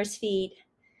on Summer's feet.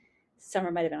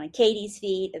 Summer might have been on Katie's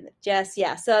feet, and Jess,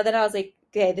 yeah. So then I was like,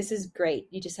 okay, this is great.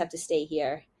 You just have to stay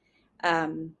here.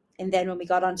 And then when we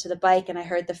got onto the bike and I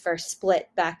heard the first split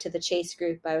back to the chase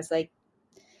group, I was like,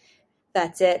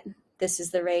 that's it. This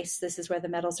is the race. This is where the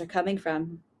medals are coming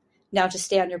from. Now just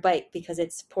stay on your bike because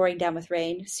it's pouring down with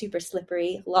rain, super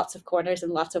slippery, lots of corners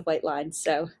and lots of white lines.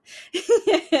 So,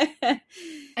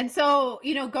 and so,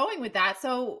 going with that,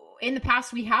 so in the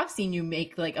past, we have seen you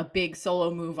make like a big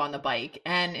solo move on the bike,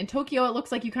 and in Tokyo, it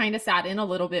looks like you kind of sat in a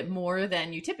little bit more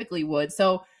than you typically would.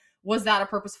 So was that a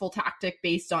purposeful tactic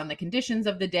based on the conditions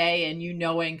of the day and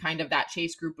knowing kind of that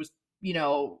chase group was,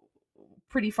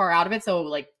 pretty far out of it? So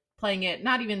like playing it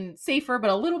not even safer, but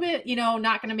a little bit,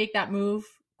 not going to make that move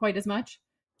quite as much?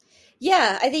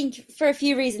 Yeah, I think for a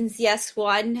few reasons, yes.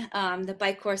 One, the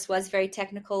bike course was very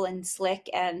technical and slick,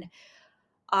 and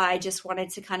I just wanted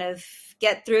to kind of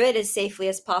get through it as safely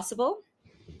as possible.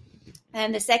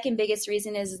 And the second biggest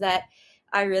reason is that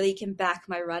I really can back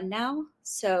my run now.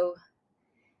 So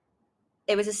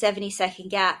it was a 70-second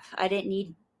gap. I didn't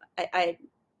need, I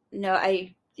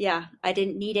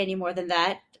didn't need any more than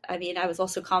that. I mean, I was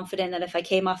also confident that if I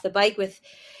came off the bike with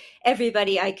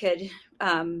everybody, I could,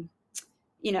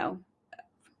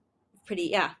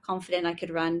 confident I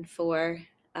could run for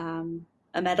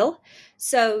a medal.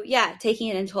 So yeah, taking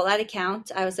it into all that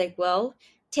account, I was like, well,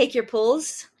 take your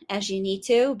pulls as you need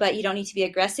to, but you don't need to be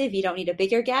aggressive. You don't need a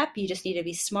bigger gap. You just need to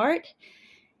be smart.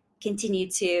 Continue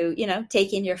to,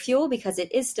 take in your fuel because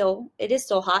it is still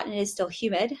hot and it is still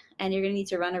humid, and you're going to need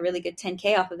to run a really good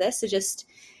 10K off of this. So just,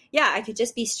 I could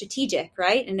just be strategic,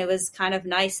 right? And it was kind of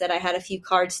nice that I had a few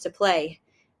cards to play.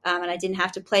 And I didn't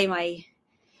have to play my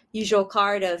usual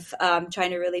card of trying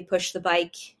to really push the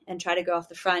bike and try to go off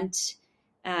the front.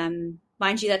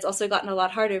 Mind you, that's also gotten a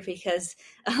lot harder because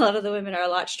a lot of the women are a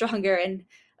lot stronger and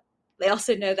they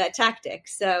also know that tactic.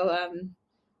 So,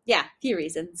 a few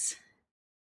reasons.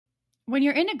 When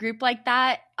you're in a group like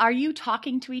that, are you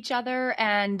talking to each other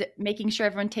and making sure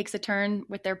everyone takes a turn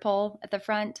with their pole at the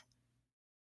front?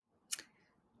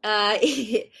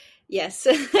 Yes.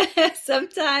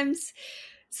 Sometimes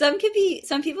some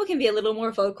people can be a little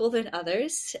more vocal than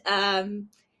others.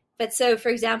 But so, for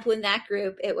example, in that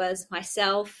group, it was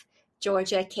myself,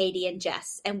 Georgia, Katie, and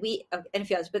Jess, and a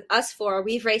few others. But us four,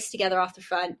 we've raced together off the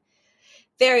front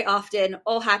very often,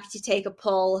 all happy to take a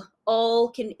pull,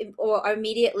 all are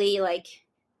immediately like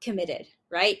committed,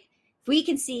 right? If we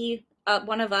can see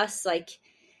one of us like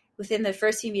within the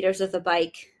first few meters of the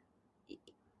bike,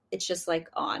 it's just like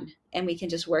on, and we can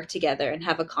just work together and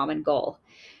have a common goal.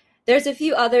 There's a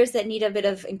few others that need a bit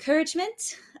of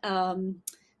encouragement,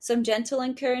 some gentle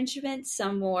encouragement,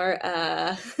 some more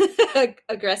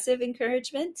aggressive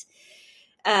encouragement.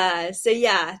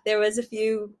 There was a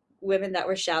few women that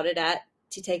were shouted at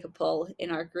to take a pull in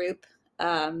our group.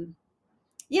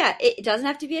 It doesn't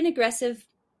have to be an aggressive,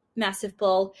 massive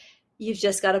pull. You've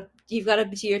got to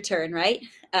do your turn, right?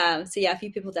 A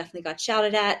few people definitely got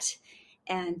shouted at,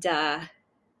 and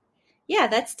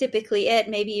that's typically it.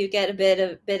 Maybe you get a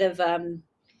bit of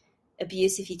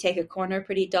abuse if you take a corner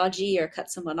pretty dodgy or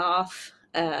cut someone off.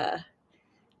 I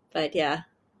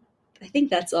think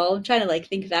that's all. I'm trying to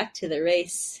think back to the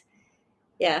race.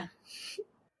 Yeah.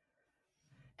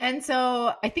 And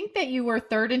so I think that you were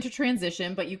third into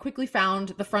transition, but you quickly found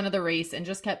the front of the race and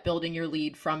just kept building your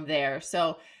lead from there.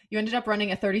 So you ended up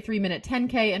running a 33-minute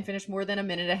 10K and finished more than a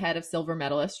minute ahead of silver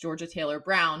medalist Georgia Taylor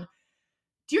Brown.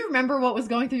 Do you remember what was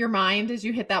going through your mind as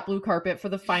you hit that blue carpet for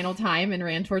the final time and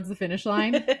ran towards the finish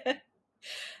line?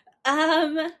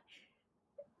 To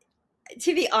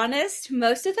be honest,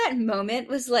 most of that moment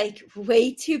was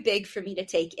way too big for me to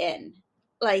take in.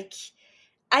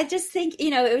 I just think,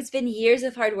 it's been years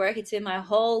of hard work. It's been my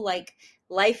whole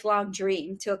lifelong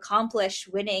dream to accomplish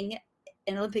winning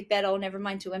an Olympic medal, never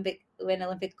mind to win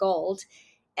Olympic gold.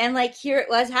 And here it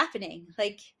was happening,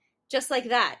 just like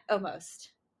that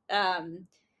almost.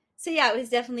 It was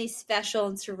definitely special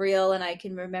and surreal. And I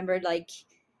can remember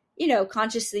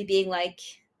consciously being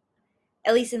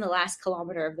at least in the last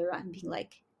kilometer of the run, being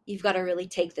you've got to really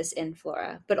take this in,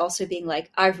 Flora, but also being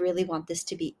I really want this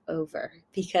to be over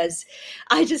because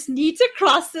I just need to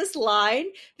cross this line,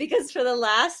 because for the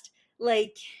last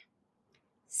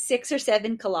 6 or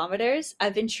 7 kilometers,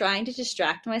 I've been trying to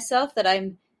distract myself that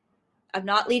I'm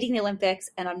not leading the Olympics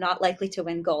and I'm not likely to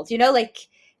win gold. You know, like,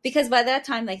 because by that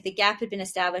time, like, the gap had been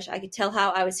established. I could tell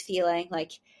how I was feeling,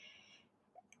 like,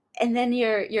 and then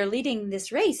you're leading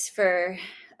this race for,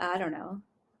 I don't know,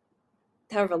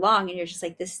 however long, and you're just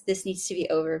like, this needs to be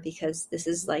over because this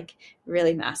is like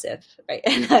really massive, right?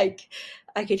 And like,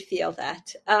 I could feel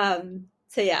that.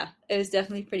 So yeah, it was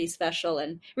definitely pretty special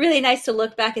and really nice to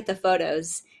look back at the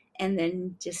photos and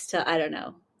then just to, I don't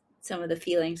know, some of the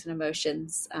feelings and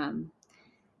emotions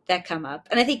that come up.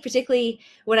 And I think particularly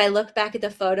when I look back at the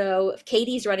photo of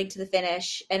Katie's running to the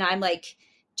finish and I'm like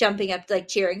jumping up, like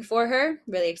cheering for her,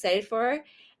 really excited for her.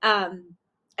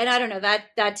 And I don't know,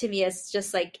 that to me is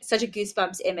just like such a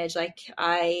goosebumps image. Like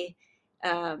I,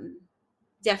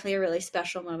 definitely a really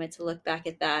special moment to look back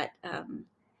at that.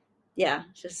 Yeah,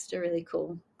 just a really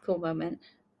cool moment.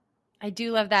 I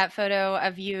do love that photo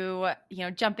of you,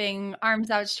 jumping,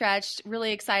 arms outstretched,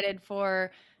 really excited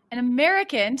for an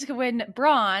American to win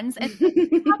bronze. And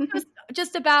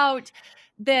just about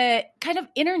the kind of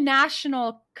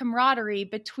international camaraderie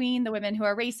between the women who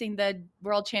are racing the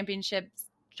World Championships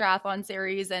triathlon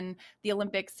series and the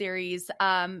Olympic series.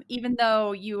 Even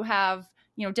though you have,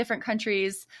 different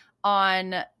countries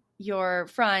on your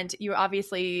front, you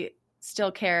obviously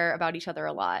still care about each other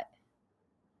a lot.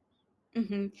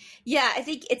 Mm-hmm. Yeah, I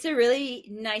think it's a really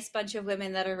nice bunch of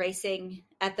women that are racing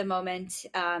at the moment.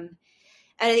 And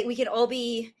I think we can all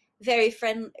be very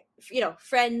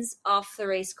friends off the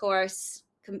race course.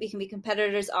 We can be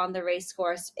competitors on the race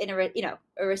course in a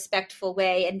respectful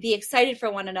way and be excited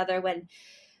for one another when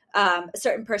a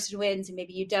certain person wins and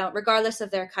maybe you don't, regardless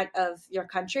of your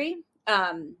country,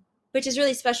 which is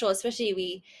really special. Especially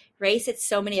we race at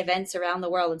so many events around the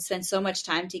world and spend so much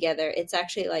time together. It's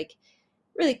actually like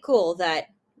really cool that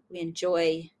we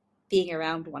enjoy being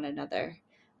around one another.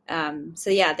 So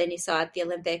yeah, then you saw at the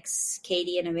Olympics,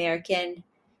 Katie, an American,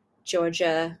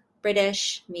 Georgia,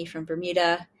 British, me from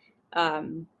Bermuda.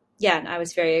 And I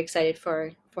was very excited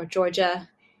for Georgia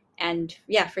and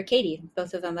for Katie,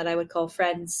 both of them that I would call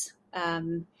friends.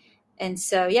 And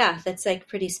so, that's like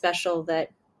pretty special that,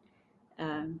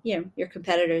 your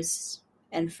competitors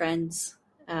and friends,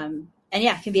 can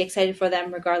be excited for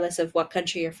them regardless of what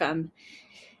country you're from.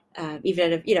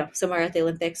 Even at somewhere at the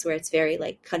Olympics where it's very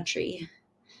like country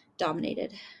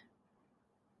dominated.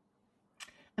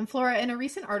 And Flora, in a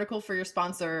recent article for your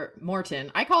sponsor,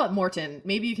 Maurten, I call it Maurten.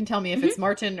 Maybe you can tell me if it's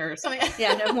Martin or something.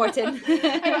 Yeah, no, Maurten.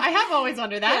 I have always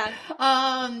wondered that.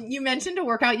 Yeah. You mentioned a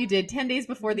workout you did 10 days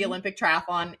before the Olympic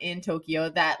triathlon in Tokyo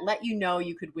that let you know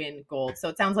you could win gold. So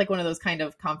it sounds like one of those kind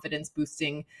of confidence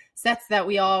boosting sets that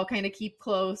we all kind of keep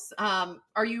close.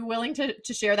 Are you willing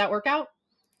to share that workout?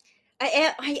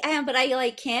 I am, but I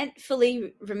can't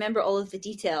fully remember all of the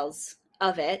details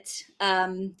of it.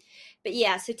 But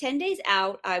yeah, so 10 days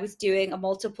out, I was doing a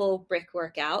multiple brick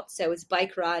workout. So it was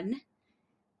bike run.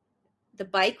 The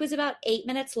bike was about 8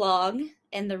 minutes long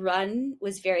and the run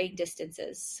was varying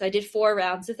distances. So I did 4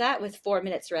 rounds of that with 4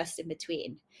 minutes rest in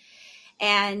between.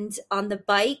 And on the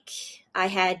bike, I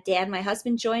had Dan, my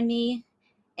husband, join me.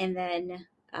 And then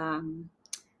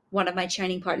one of my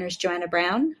training partners, Joanna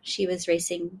Brown, she was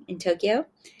racing in Tokyo.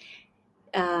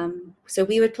 So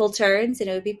we would pull turns and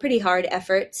it would be pretty hard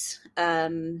efforts.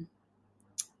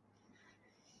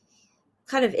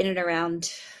 Kind of in and around,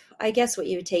 I guess, what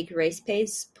you would take race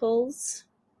pace pulls,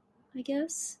 I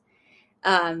guess.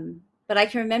 But I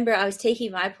can remember I was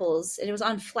taking my pulls and it was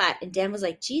on flat and Dan was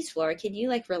like, geez, Flora, can you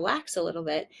relax a little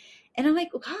bit? And I'm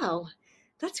like, wow,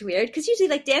 that's weird. Cause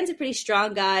usually Dan's a pretty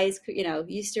strong guy,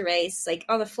 used to race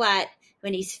on the flat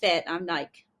when he's fit. I'm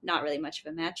not really much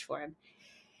of a match for him.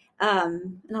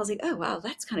 And I was like, oh, wow,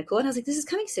 that's kind of cool. And I was like, this is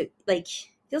coming so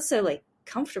feels so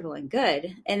comfortable and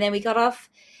good. And then we got off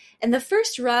and the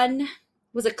first run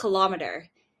was a kilometer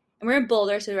and we're in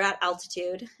Boulder. So we're at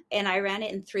altitude and I ran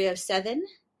it in 3:07.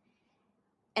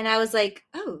 And I was like,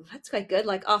 oh, that's quite good.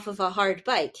 Off of a hard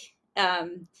bike.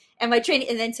 And my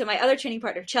other training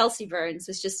partner, Chelsea Burns,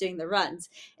 was just doing the runs.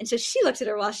 And so she looked at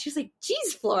her watch. She was like,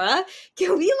 geez, Flora,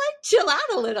 can we chill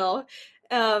out a little?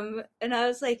 And I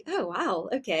was like, oh, wow.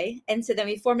 Okay. And so then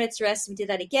we 4 minutes rest. We did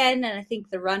that again. And I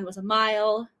think the run was a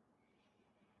mile.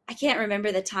 I can't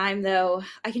remember the time though.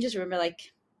 I can just remember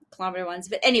kilometer ones,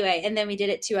 but anyway, and then we did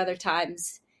it 2 other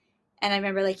times. And I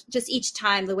remember just each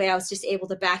time the way I was just able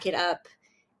to back it up.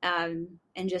 And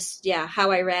just,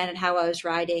 how I ran and how I was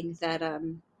riding that,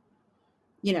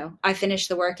 I finished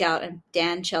the workout and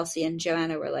Dan, Chelsea, and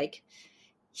Joanna were like,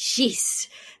 jeez,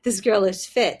 this girl is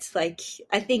fit.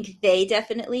 I think they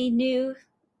definitely knew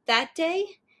that day.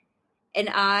 And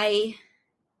I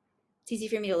it's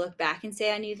easy for me to look back and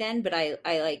say I knew then, but I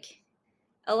like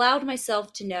allowed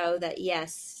myself to know that,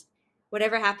 yes,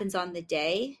 whatever happens on the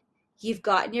day, you've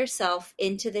gotten yourself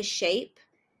into the shape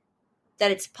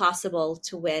that it's possible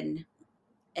to win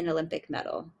an Olympic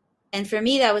medal. And for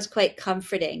me, that was quite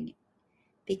comforting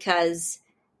because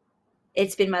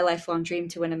it's been my lifelong dream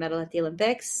to win a medal at the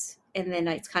Olympics. And then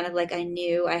it's kind of like I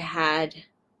knew I had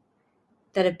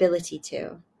that ability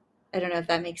to. I don't know if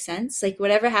that makes sense. Like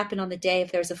whatever happened on the day,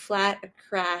 if there was a flat, a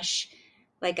crash,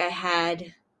 like I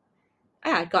had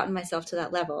gotten myself to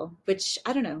that level, which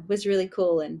I don't know, was really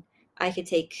cool. And I could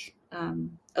take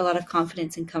a lot of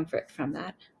confidence and comfort from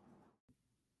that.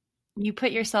 You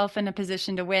put yourself in a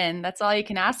position to win. That's all you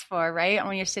can ask for, right?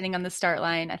 When you're sitting on the start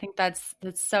line. I think that's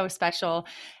so special.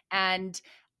 And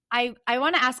I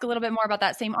want to ask a little bit more about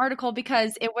that same article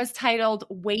because it was titled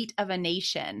Weight of a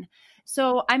Nation.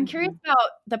 So I'm curious about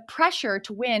the pressure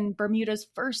to win Bermuda's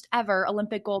first ever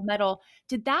Olympic gold medal.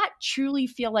 Did that truly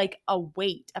feel like a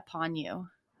weight upon you?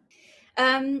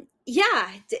 Yeah,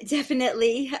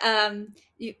 definitely.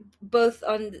 Both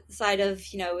on the side of,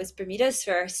 it was Bermuda's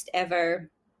first ever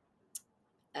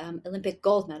Olympic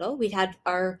gold medal. We had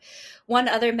our one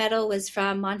other medal was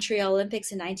from Montreal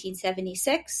Olympics in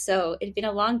 1976. So it'd been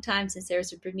a long time since there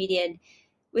was a Bermudian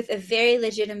with a very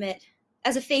legitimate,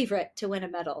 as a favorite to win a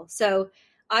medal. So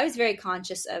I was very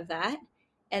conscious of that.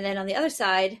 And then on the other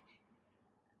side,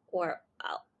 or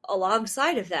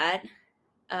alongside of that,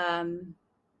 I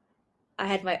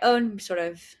had my own sort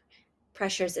of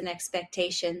pressures and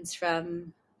expectations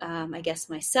from, I guess,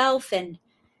 myself and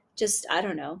just, I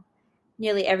don't know,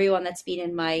 nearly everyone that's been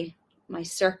in my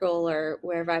circle or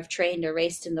wherever I've trained or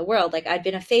raced in the world. Like I'd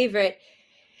been a favorite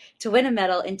to win a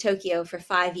medal in Tokyo for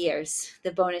 5 years,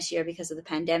 the bonus year because of the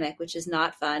pandemic, which is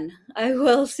not fun, I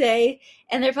will say.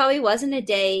 And there probably wasn't a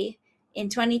day in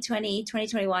 2020,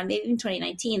 2021, maybe even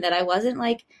 2019 that I wasn't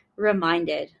like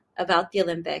reminded about the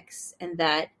Olympics and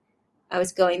that I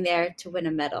was going there to win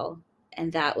a medal.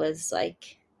 And that was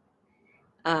like,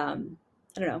 I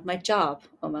don't know, my job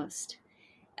almost.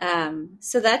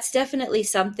 So that's definitely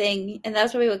something, and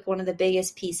that's probably like one of the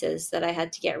biggest pieces that I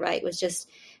had to get right was just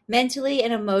mentally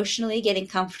and emotionally getting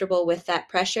comfortable with that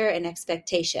pressure and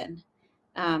expectation.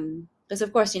 Because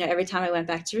of course, every time I went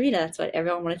back to Rita, that's what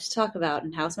everyone wanted to talk about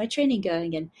and how's my training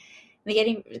going and me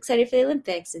getting excited for the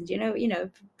Olympics and,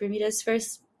 Bermuda's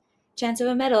first chance of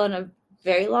a medal in a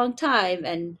very long time.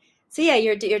 And so, yeah,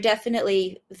 you're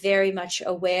definitely very much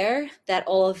aware that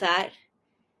all of that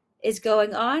is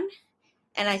going on.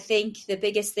 And I think the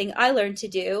biggest thing I learned to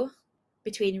do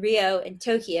between Rio and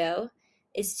Tokyo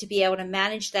is to be able to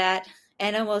manage that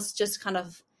and almost just kind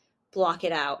of block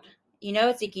it out.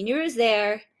 It's like you knew it was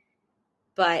there,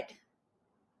 but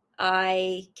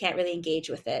I can't really engage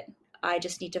with it. I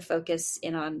just need to focus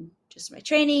in on just my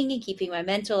training and keeping my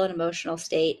mental and emotional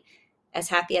state as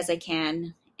happy as I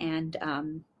can and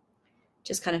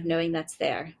just kind of knowing that's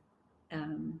there.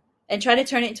 And try to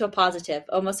turn it into a positive,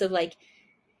 almost of like,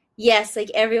 yes, like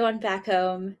everyone back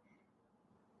home,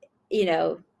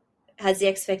 has the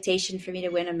expectation for me to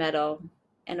win a medal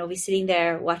and will be sitting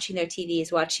there watching their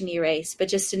TVs, watching me race. But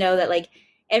just to know that like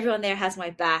everyone there has my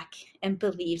back and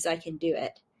believes I can do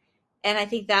it. And I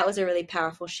think that was a really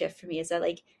powerful shift for me is that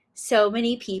like so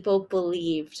many people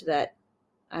believed that,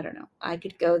 I don't know, I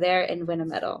could go there and win a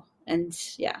medal. And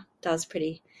yeah, that was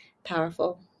pretty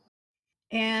powerful.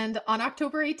 And on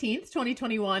October 18th,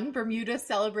 2021, Bermuda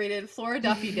celebrated Flora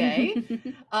Duffy Day.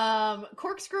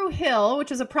 Corkscrew Hill,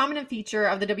 which was a prominent feature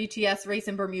of the WTS race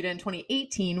in Bermuda in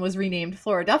 2018, was renamed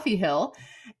Flora Duffy Hill.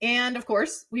 And of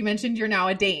course, we mentioned you're now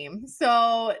a dame.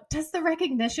 So does the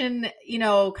recognition,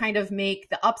 kind of make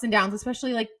the ups and downs,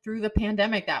 especially like through the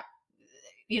pandemic, that,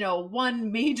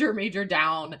 one major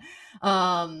down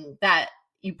that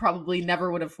you probably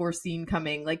never would have foreseen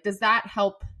coming? Like, does that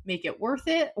help make it worth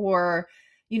it? Or,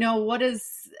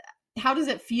 how does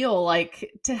it feel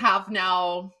like to have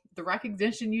now the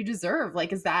recognition you deserve?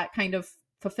 Like, is that kind of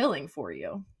fulfilling for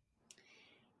you?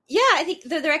 Yeah, I think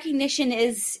the recognition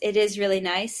is really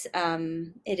nice.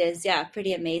 It is, yeah,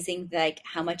 pretty amazing, like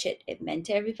how much it meant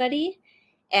to everybody.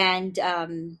 And,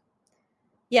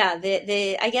 yeah,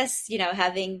 I guess,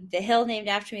 having the hill named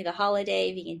after me, the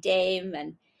holiday, being a dame.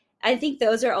 And I think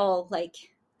those are all like,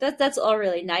 that's all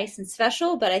really nice and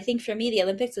special. But I think for me, the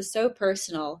Olympics was so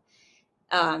personal,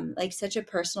 like such a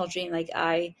personal dream. Like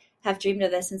I have dreamed of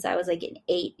this since I was like an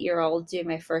 8-year-old doing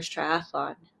my first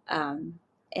triathlon. And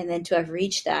then to have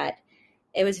reached that,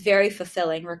 it was very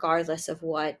fulfilling regardless of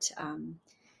what,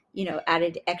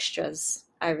 added extras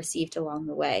I received along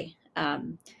the way.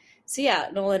 So yeah,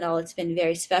 all in all, it's been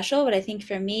very special. But I think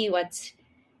for me, what's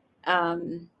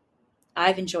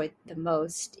I've enjoyed the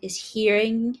most is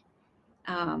hearing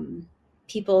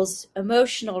people's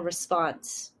emotional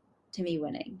response to me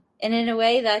winning. And in a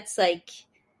way that's like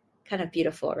kind of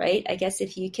beautiful, right? I guess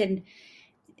if you can,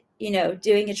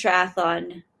 doing a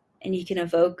triathlon and you can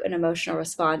evoke an emotional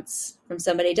response from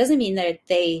somebody, it doesn't mean that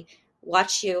they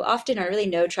watch you often or really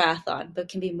know triathlon, but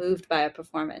can be moved by a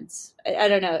performance. I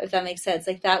don't know if that makes sense.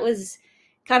 Like that was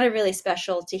kind of really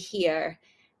special to hear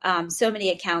so many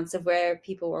accounts of where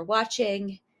people were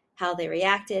watching, how they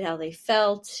reacted, how they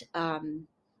felt,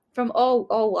 from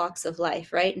all walks of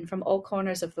life, right? And from all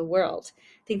corners of the world.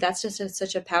 I think that's just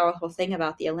such a powerful thing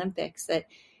about the Olympics, that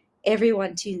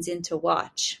everyone tunes in to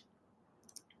watch.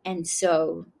 And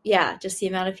so, yeah, just the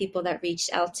amount of people that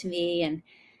reached out to me and,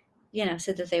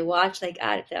 said that they watched, like,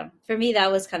 I don't know. For me,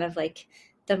 that was kind of like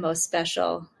the most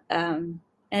special. And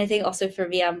I think also for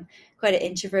me, I'm quite an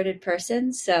introverted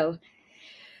person. So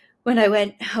when I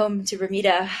went home to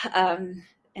Bermuda,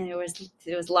 and there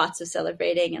was lots of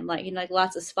celebrating and like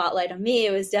lots of spotlight on me,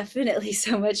 it was definitely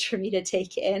so much for me to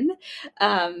take in.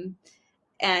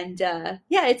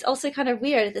 It's also kind of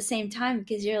weird at the same time,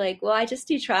 because you're like, well, I just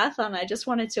do triathlon. I just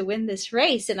wanted to win this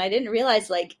race. And I didn't realize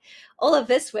like all of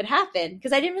this would happen,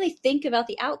 because I didn't really think about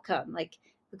the outcome. Like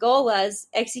the goal was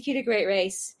execute a great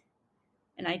race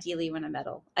and ideally win a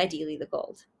medal, ideally the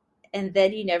gold. And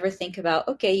then you never think about,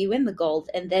 okay, you win the gold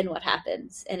and then what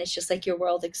happens? And it's just like your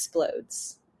world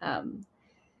explodes.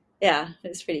 It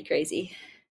was pretty crazy.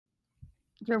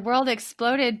 Your world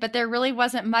exploded, but there really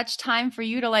wasn't much time for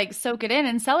you to like soak it in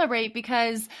and celebrate,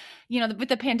 because, with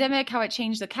the pandemic, how it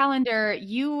changed the calendar,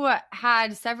 you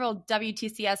had several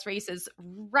WTCS races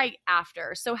right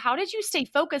after. So how did you stay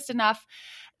focused enough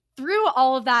through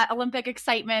all of that Olympic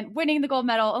excitement, winning the gold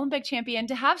medal, Olympic champion,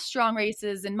 to have strong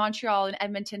races in Montreal and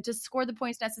Edmonton to score the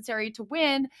points necessary to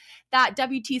win that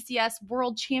WTCS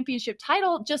World Championship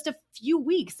title just a few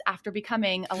weeks after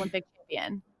becoming Olympic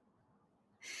champion?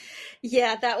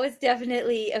 Yeah, that was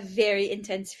definitely a very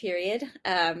intense period.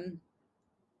 Adding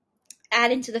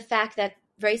to the fact that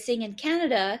racing in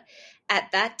Canada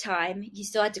at that time, you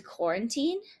still had to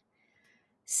quarantine.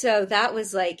 So that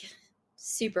was like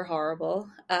super horrible.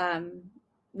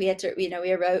 We had to, we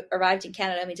arrived in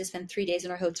Canada and we just spent 3 days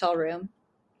in our hotel room,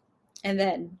 and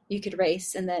then you could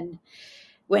race, and then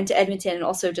went to Edmonton and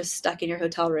also just stuck in your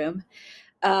hotel room.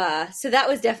 So that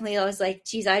was definitely, I was like,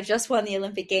 geez, I just won the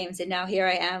Olympic Games and now here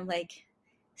I am like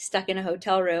stuck in a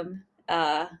hotel room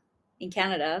in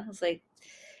Canada. I was like,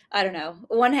 I don't know.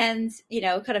 On one hand,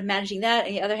 kind of managing that.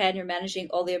 On the other hand, you're managing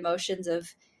all the emotions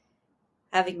of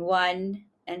having won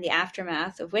and the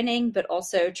aftermath of winning, but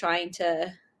also trying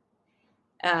to,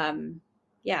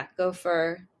 go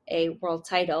for a world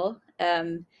title.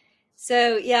 I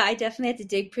definitely had to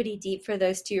dig pretty deep for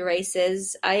those two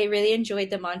races. I really enjoyed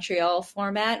the Montreal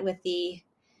format with the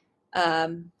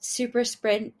Super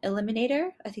Sprint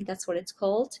Eliminator. I think that's what it's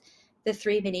called. The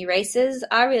 3 mini races.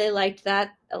 I really liked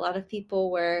that. A lot of people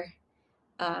were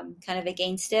kind of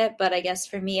against it, but I guess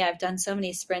for me, I've done so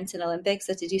many sprints in Olympics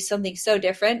that to do something so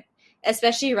different,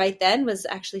 especially right then, was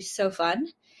actually so fun.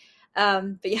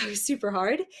 It was super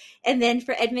hard. And then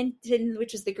for Edmonton,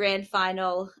 which was the grand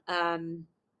final,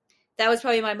 that was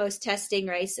probably my most testing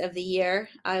race of the year.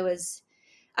 I was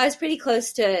pretty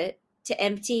close to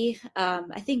empty.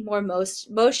 I think more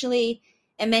emotionally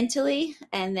and mentally,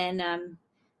 and then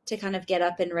to kind of get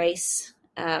up and race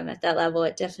at that level,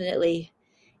 it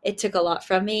took a lot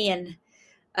from me. And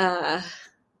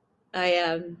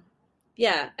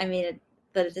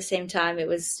but at the same time, it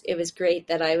was great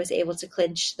that I was able to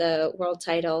clinch the world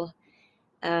title.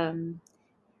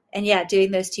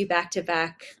 Doing those two back to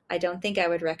back, I don't think I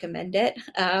would recommend it.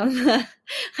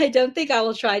 I don't think I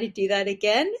will try to do that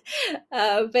again.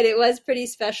 But it was pretty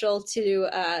special to,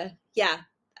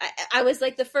 I was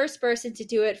like the first person to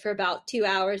do it for about 2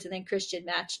 hours, and then Christian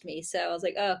matched me. So I was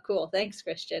like, oh, cool. Thanks,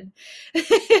 Christian.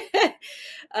 It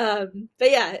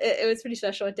was pretty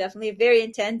special and definitely very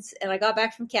intense. And I got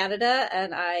back from Canada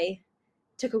and I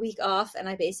took a week off, and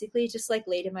I basically just like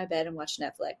laid in my bed and watched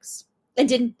Netflix.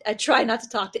 And I try not to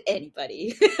talk to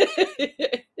anybody.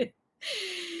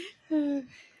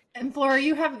 And Flora,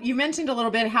 you mentioned a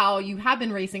little bit how you have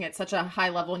been racing at such a high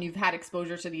level, and you've had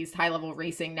exposure to these high level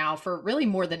racing now for really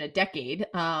more than a decade.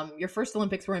 Your first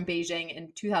Olympics were in Beijing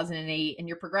in 2008, and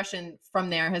your progression from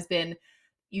there has been,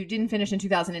 you didn't finish in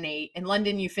 2008. In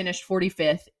London, you finished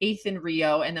 45th, 8th in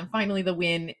Rio, and then finally the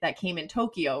win that came in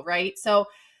Tokyo, right? So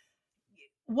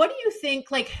what do you think,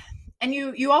 and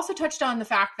you also touched on the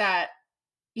fact that,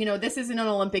 this isn't an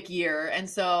Olympic year. And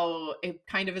so it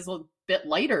kind of is a bit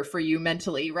lighter for you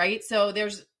mentally, right? So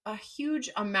there's a huge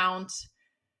amount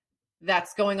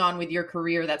that's going on with your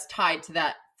career that's tied to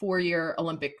that 4-year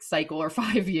Olympic cycle, or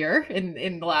 5-year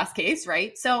in the last case,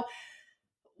 right? So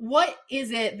what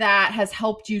is it that has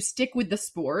helped you stick with the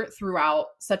sport throughout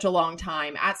such a long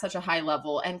time at such a high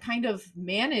level and kind of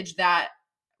manage that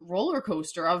roller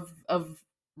coaster of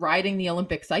riding the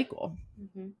Olympic cycle?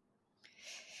 Mm-hmm.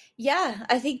 Yeah,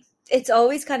 I think it's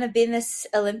always kind of been this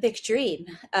Olympic dream.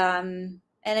 And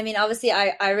I mean, obviously,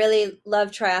 I really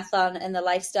love triathlon and the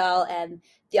lifestyle and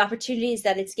the opportunities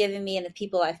that it's given me and the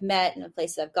people I've met and the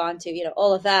places I've gone to, you know,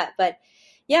 all of that. But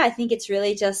yeah, I think it's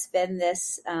really just been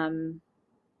this,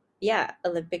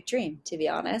 Olympic dream, to be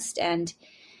honest. And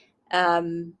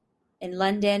in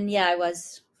London, I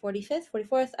was 45th,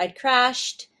 44th. I'd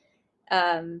crashed.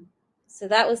 So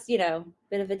that was, you know, a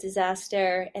bit of a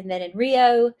disaster. And then in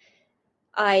Rio,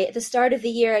 at the start of the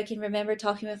year, I can remember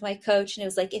talking with my coach, and it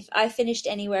was like, if I finished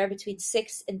anywhere between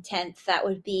 6th and 10th, that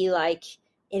would be like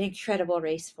an incredible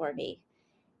race for me.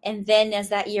 And then as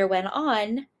that year went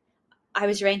on, I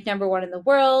was ranked number 1 in the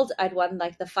world. I'd won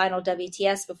like the final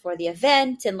WTS before the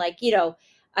event. And like, you know,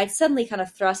 I'd suddenly kind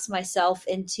of thrust myself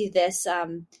into this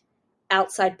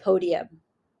outside podium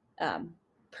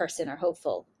person or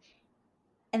hopeful.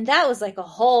 And that was like a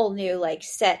whole new like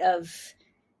set of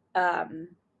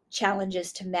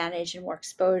challenges to manage and more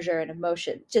exposure and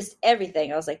emotion, just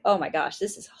everything. I was like, oh my gosh,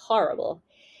 this is horrible.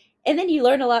 And then you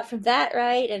learn a lot from that,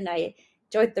 right? And I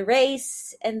enjoyed the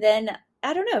race. And then,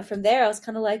 I don't know, from there, I was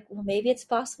kind of like, well, maybe it's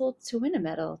possible to win a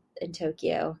medal in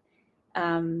Tokyo.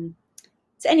 So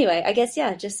anyway, I guess,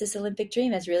 just this Olympic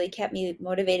dream has really kept me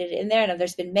motivated in there. And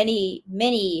there's been many,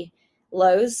 many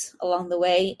lows along the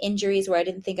way, injuries where I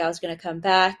didn't think I was going to come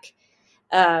back.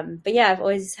 But yeah, I've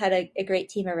always had a great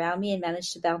team around me and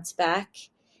managed to bounce back.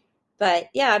 But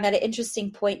yeah, I'm at an interesting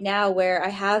point now where I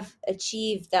have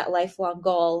achieved that lifelong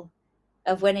goal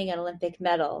of winning an Olympic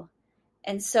medal.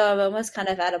 And so I'm almost kind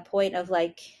of at a point of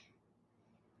like,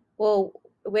 well,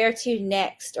 where to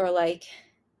next? Or like,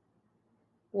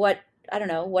 what, I don't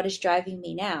know, what is driving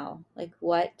me now? Like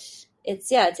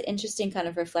it's an interesting kind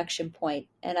of reflection point.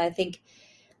 And I think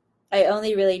I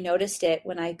only really noticed it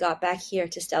when I got back here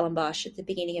to Stellenbosch at the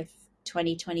beginning of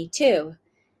 2022,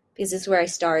 because this is where I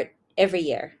start every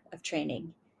year of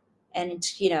training. And,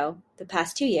 you know, the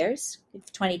past 2 years,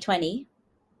 2020,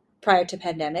 prior to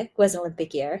pandemic, was an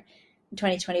Olympic year.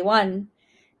 2021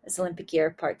 is Olympic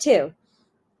year part 2.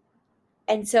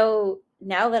 And so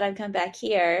now that I've come back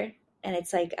here and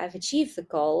it's like I've achieved the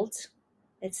gold,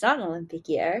 it's not an Olympic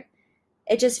year,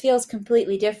 it just feels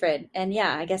completely different. And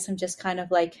yeah, I guess I'm just kind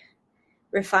of like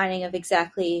refining of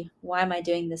exactly why am I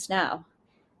doing this now?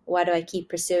 Why do I keep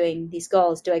pursuing these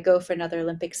goals? Do I go for another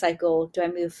Olympic cycle? Do I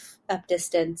move up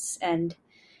distance? And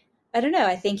I don't know.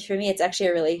 I think for me, it's actually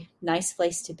a really nice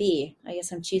place to be. I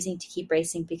guess I'm choosing to keep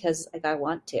racing because like I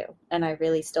want to, and I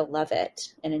really still love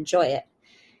it and enjoy it.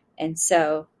 And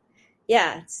so,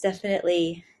 yeah, it's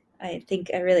definitely, I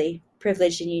think, a really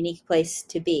privileged and unique place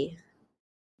to be.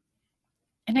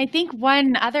 And I think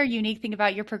one other unique thing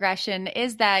about your progression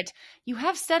is that you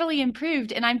have steadily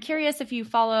improved. And I'm curious if you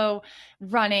follow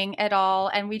running at all.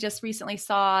 And we just recently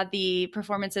saw the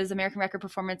performances, American record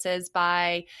performances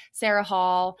by Sarah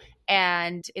Hall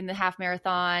and in the half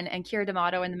marathon and Keira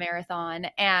D'Amato in the marathon.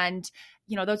 And,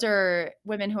 you know, those are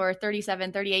women who are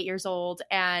 37, 38 years old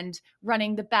and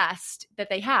running the best that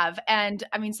they have. And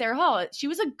I mean, Sarah Hall, she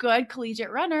was a good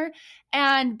collegiate runner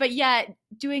but yet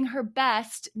doing her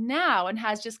best now and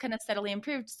has just kind of steadily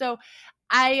improved. So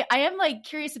I am like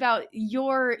curious about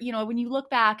your, you know, when you look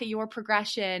back at your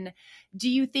progression, do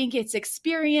you think it's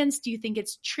experience? Do you think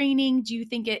it's training? Do you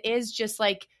think it is just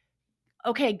like,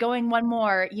 okay, going one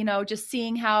more, you know, just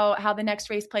seeing how the next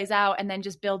race plays out and then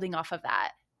just building off of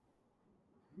that?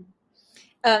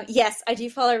 Yes, I do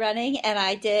follow running, and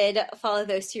I did follow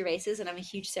those 2 races, and I'm a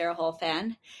huge Sarah Hall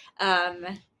fan.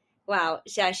 Wow,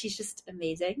 yeah, she's just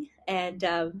amazing, and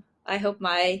I hope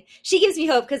she gives me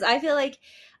hope, because I feel like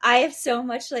I have so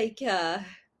much like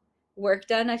work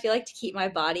done. I feel like to keep my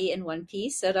body in one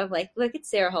piece, so I'm like, look at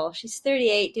Sarah Hall, she's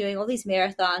 38 doing all these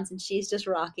marathons, and she's just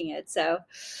rocking it. So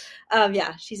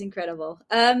yeah, she's incredible.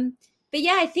 But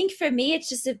yeah, I think for me, it's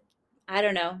just I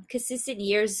don't know, consistent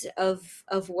years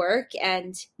of work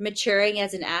and maturing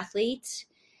as an athlete.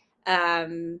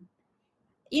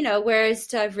 You know,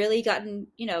 whereas I've really gotten,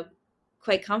 you know,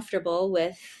 quite comfortable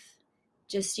with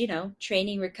just, you know,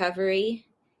 training, recovery,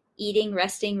 eating,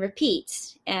 resting,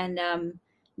 repeat. And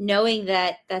knowing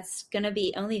that that's going to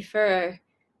be only for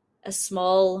a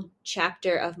small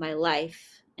chapter of my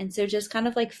life. And so just kind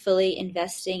of like fully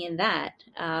investing in that.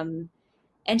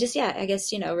 And just, yeah, I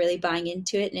guess, you know, really buying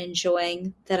into it and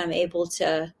enjoying that I'm able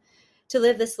to to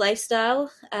live this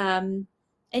lifestyle. And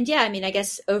yeah, I mean, I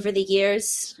guess over the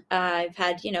years, I've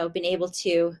had, been able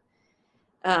to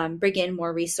bring in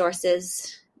more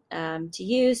resources to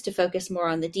use to focus more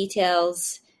on the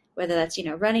details, whether that's,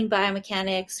 running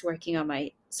biomechanics, working on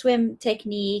my swim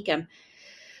technique. I'm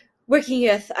working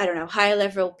with, I don't know, higher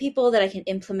level people that I can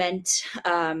implement.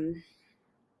 I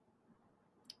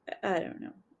don't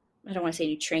know. I don't want to say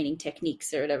new training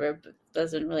techniques or whatever, but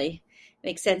doesn't really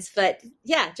make sense. But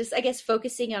yeah, just I guess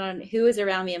focusing on who is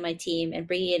around me and my team and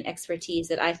bringing in expertise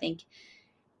that I think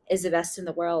is the best in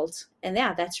the world. And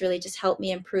yeah, that's really just helped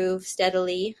me improve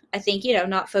steadily. I think,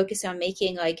 not focus on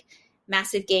making like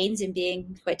massive gains and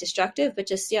being quite destructive, but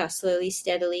just, slowly,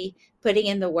 steadily putting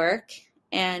in the work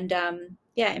and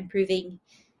improving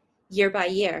year by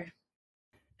year.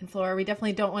 And Flora, we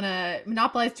definitely don't want to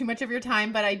monopolize too much of your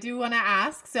time, but I do want to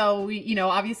ask. So,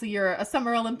 obviously you're a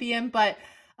Summer Olympian, but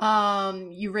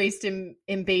you raced in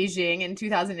Beijing in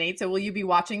 2008. So will you be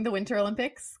watching the Winter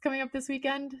Olympics coming up this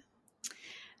weekend?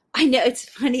 I know, it's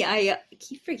funny. I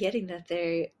keep forgetting that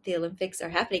the Olympics are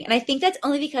happening. And I think that's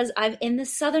only because I'm in the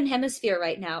Southern Hemisphere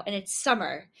right now and it's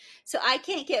summer. So I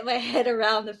can't get my head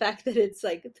around the fact that it's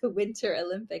like the Winter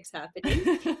Olympics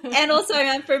happening. And also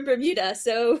I'm from Bermuda.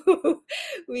 So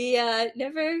we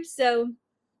so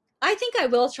I think I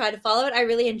will try to follow it. I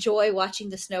really enjoy watching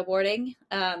the snowboarding,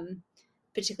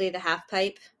 particularly the half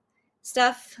pipe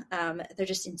stuff. They're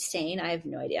just insane. I have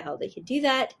no idea how they can do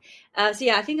that. I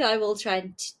think I will try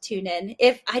and tune in.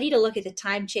 If I need to look at the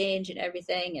time change and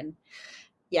everything, and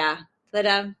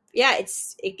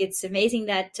it's amazing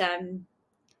that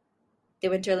the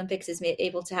Winter Olympics is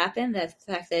able to happen. The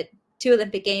fact that 2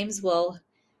 Olympic Games will,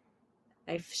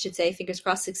 I should say, fingers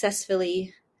crossed,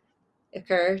 successfully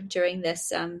occur during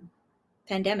this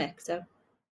pandemic. So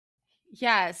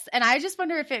yes, and I just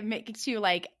wonder if it makes you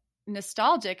like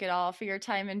nostalgic at all for your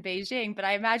time in Beijing, but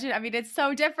I imagine, it's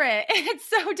so different. It's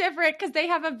so different because they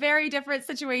have a very different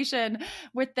situation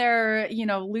with their,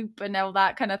 loop and all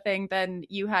that kind of thing than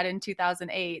you had in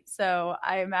 2008. So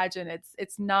I imagine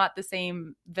it's not the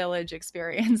same village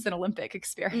experience and Olympic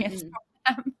experience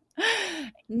for them.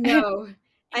 No.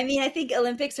 I think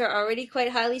Olympics are already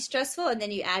quite highly stressful, and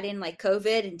then you add in like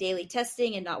COVID and daily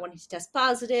testing and not wanting to test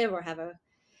positive or have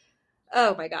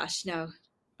oh my gosh, no.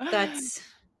 That's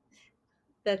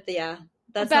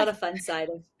not a fun side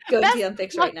of going to the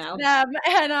Olympics right now.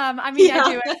 And I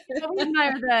do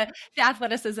admire the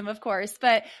athleticism, of course.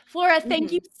 But Flora,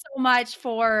 thank you so much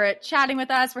for chatting with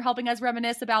us, for helping us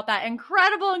reminisce about that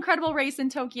incredible race in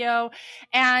Tokyo,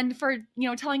 and for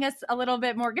telling us a little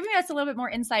bit more, giving us a little bit more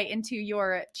insight into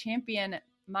your champion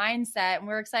mindset. And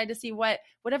we're excited to see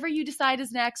whatever you decide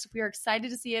is next. We're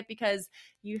excited to see it because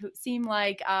you seem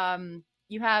like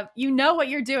you know what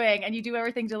you're doing and you do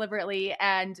everything deliberately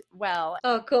and well.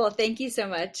 Oh, cool. Thank you so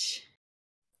much.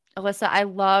 Alyssa, I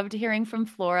loved hearing from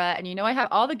Flora, and I have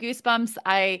all the goosebumps.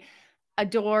 I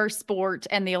adore sport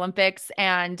and the Olympics,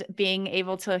 and being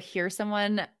able to hear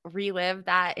someone relive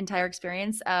that entire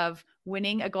experience of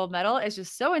winning a gold medal is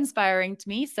just so inspiring to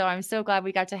me. So I'm so glad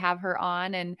we got to have her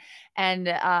on,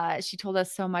 and she told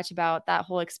us so much about that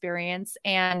whole experience.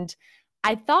 And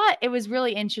I thought it was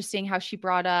really interesting how she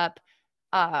brought up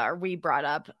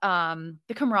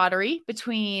the camaraderie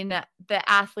between the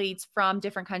athletes from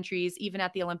different countries, even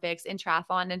at the Olympics in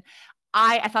triathlon. And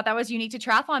I thought that was unique to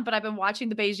triathlon, but I've been watching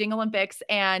the Beijing Olympics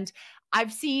and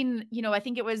I've seen, I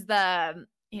think it was the,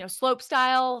 slope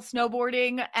style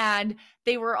snowboarding, and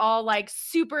they were all like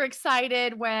super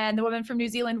excited when the women from New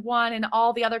Zealand won, and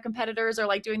all the other competitors are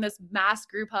like doing this mass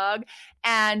group hug.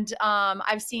 And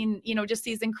I've seen, just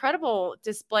these incredible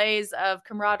displays of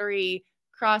camaraderie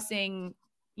crossing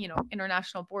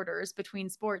international borders between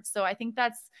sports. So I think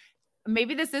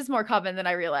maybe this is more common than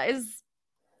I realize.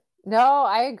 No,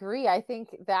 I agree. I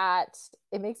think that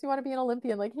it makes me want to be an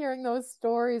Olympian, like hearing those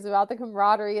stories about the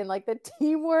camaraderie and like the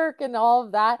teamwork and all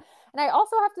of that. And I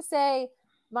also have to say,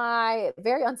 my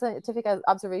very unscientific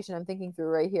observation I'm thinking through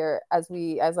right here as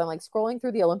I'm like scrolling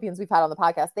through the Olympians we've had on the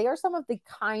podcast, they are some of the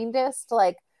kindest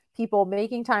like people,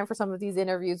 making time for some of these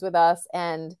interviews with us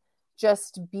and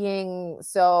just being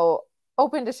so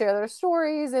open to share their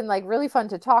stories and like really fun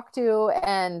to talk to.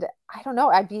 And I don't know,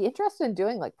 I'd be interested in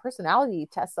doing like personality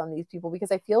tests on these people,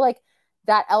 because I feel like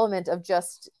that element of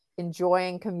just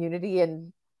enjoying community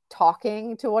and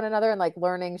talking to one another and like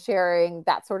learning, sharing,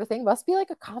 that sort of thing must be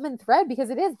like a common thread, because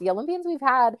it is. The Olympians we've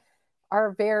had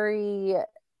are very,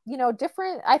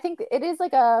 different. I think it is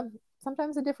like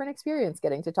sometimes a different experience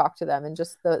getting to talk to them and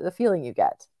just the feeling you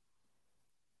get.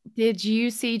 Did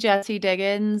you see Jessie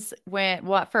Diggins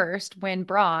win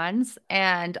bronze?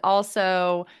 And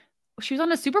also, she was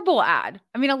on a Super Bowl ad.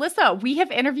 I mean, Alyssa, we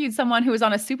have interviewed someone who was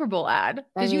on a Super Bowl ad.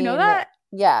 Did you know that?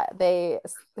 Yeah, they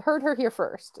heard her here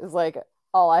first, is like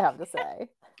all I have to say.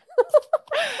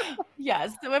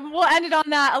 Yes. So we'll end it on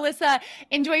that. Alyssa,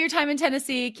 enjoy your time in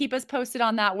Tennessee. Keep us posted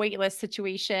on that waitlist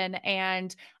situation.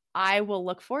 And I will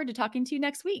look forward to talking to you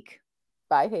next week.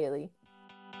 Bye, Haley.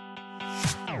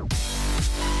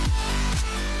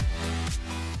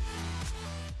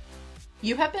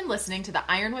 You have been listening to the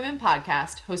Iron Women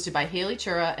podcast, hosted by Haley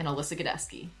Chura and Alyssa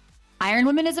Godesky. Iron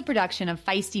Women is a production of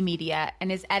Feisty Media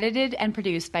and is edited and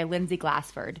produced by Lindsay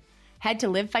Glassford. Head to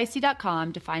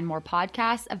livefeisty.com to find more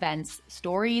podcasts, events,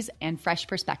 stories, and fresh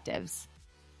perspectives.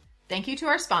 Thank you to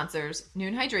our sponsors,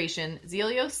 Noon Hydration,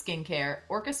 Zelios Skincare,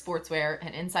 Orca Sportswear,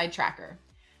 and Inside Tracker.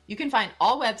 You can find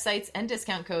all websites and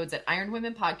discount codes at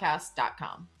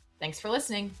ironwomenpodcast.com. Thanks for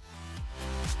listening.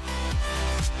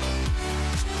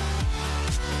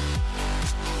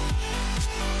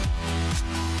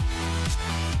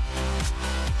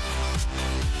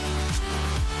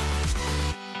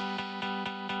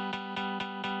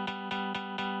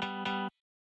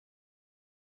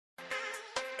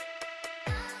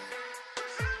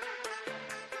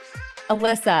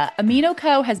 Alyssa,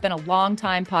 AminoCo has been a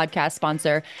longtime podcast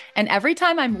sponsor, and every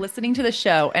time I'm listening to the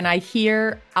show and I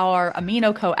hear our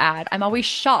AminoCo ad, I'm always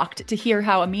shocked to hear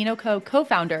how AminoCo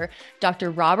co-founder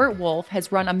Dr. Robert Wolf has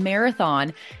run a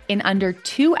marathon in under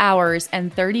 2 hours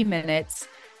and 30 minutes,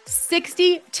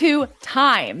 62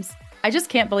 times. I just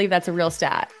can't believe that's a real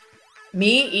stat.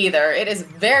 Me either. It is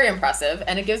very impressive,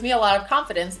 and it gives me a lot of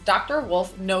confidence Dr.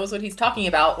 Wolf knows what he's talking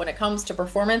about when it comes to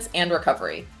performance and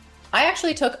recovery. I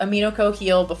actually took AminoCo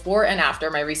Heal before and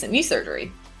after my recent knee surgery.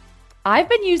 I've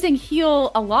been using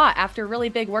Heal a lot after really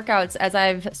big workouts as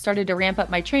I've started to ramp up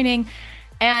my training.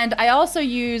 And I also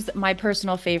use my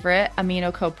personal favorite,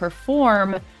 AminoCo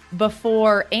Perform,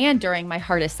 before and during my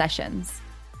hardest sessions.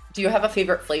 Do you have a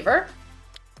favorite flavor?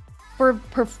 For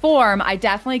Perform, I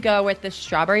definitely go with the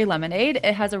strawberry lemonade.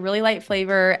 It has a really light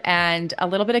flavor and a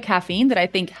little bit of caffeine that I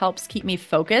think helps keep me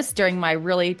focused during my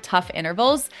really tough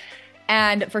intervals.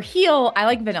 And for Heal, I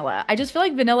like vanilla. I just feel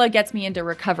like vanilla gets me into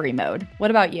recovery mode. What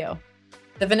about you?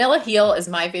 The vanilla Heal is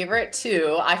my favorite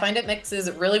too. I find it mixes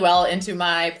really well into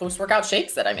my post-workout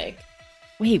shakes that I make.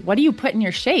 Wait, what do you put in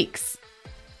your shakes?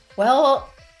 Well,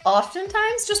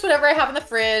 oftentimes just whatever I have in the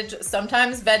fridge,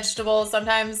 sometimes vegetables,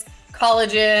 sometimes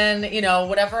collagen,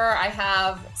 whatever I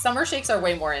have. Summer shakes are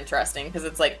way more interesting because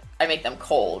it's like I make them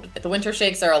cold. The winter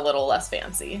shakes are a little less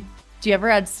fancy. Do you ever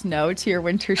add snow to your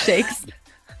winter shakes?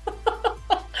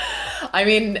 I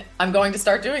mean, I'm going to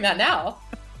start doing that now.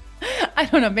 I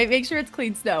don't know. Make sure it's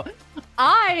clean snow.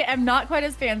 I am not quite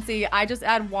as fancy. I just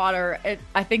add water.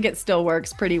 I think it still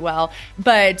works pretty well.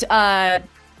 But however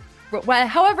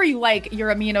you like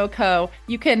your AminoCo,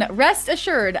 you can rest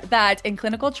assured that in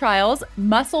clinical trials,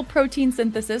 muscle protein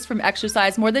synthesis from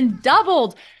exercise more than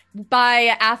doubled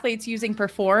by athletes using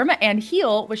Perform, and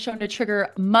Heal was shown to trigger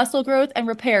muscle growth and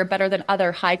repair better than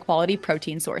other high-quality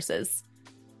protein sources.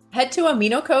 Head to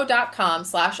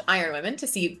aminoco.com/ironwomen to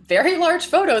see very large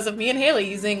photos of me and Haley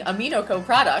using AminoCo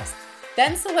products.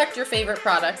 Then select your favorite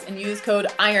products and use code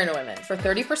IRONWOMEN for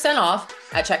 30% off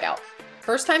at checkout.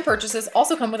 First-time purchases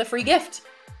also come with a free gift.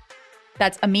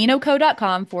 That's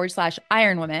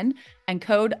aminoco.com/ironwomen and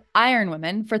code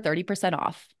IRONWOMEN for 30%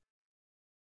 off.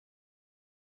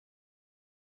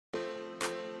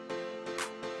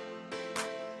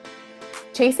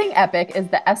 Chasing Epic is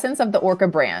the essence of the Orca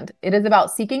brand. It is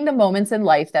about seeking the moments in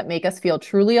life that make us feel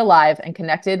truly alive and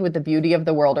connected with the beauty of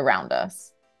the world around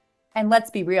us. And let's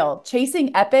be real,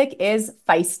 Chasing Epic is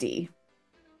feisty.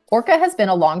 Orca has been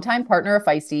a longtime partner of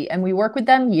Feisty, and we work with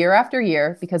them year after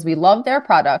year because we love their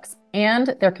products and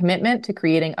their commitment to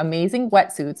creating amazing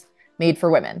wetsuits made for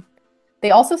women.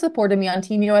 They also supported me on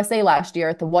Team USA last year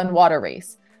at the One Water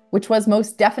race, which was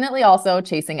most definitely also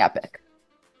Chasing Epic.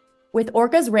 With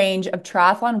Orca's range of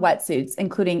triathlon wetsuits,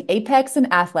 including Apex and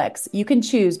Athlex, you can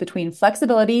choose between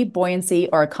flexibility, buoyancy,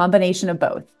 or a combination of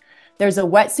both. There's a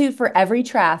wetsuit for every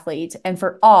triathlete and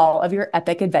for all of your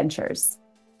epic adventures.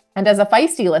 And as a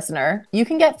Feisty listener, you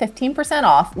can get 15%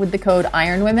 off with the code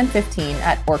IRONWOMEN15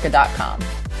 at orca.com.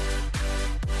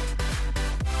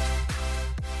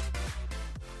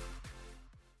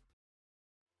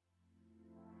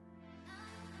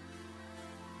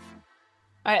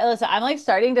 All right, Alyssa, I'm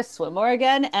starting to swim more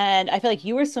again, and I feel like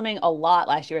you were swimming a lot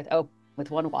last year with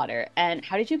One Water. And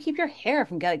how did you keep your hair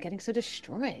from getting so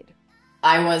destroyed?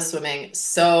 I was swimming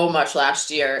so much last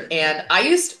year, and I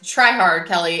used Try Hard,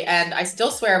 Kelly, and I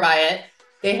still swear by it.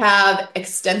 They have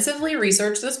extensively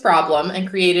researched this problem and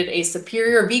created a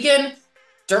superior vegan,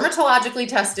 dermatologically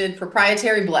tested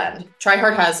proprietary blend.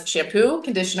 TryHard has shampoo,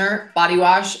 conditioner, body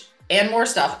wash, and more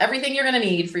stuff. Everything you're going to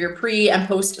need for your pre and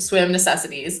post swim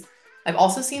necessities. I've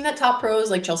also seen that top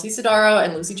pros like Chelsea Sodaro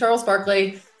and Lucy Charles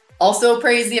Barkley also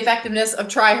praise the effectiveness of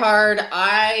TryHard.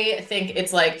 I think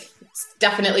it's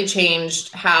definitely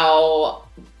changed how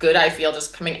good I feel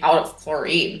just coming out of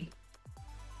chlorine.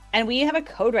 And we have a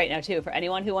code right now too for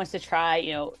anyone who wants to try,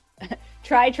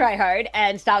 try TryHard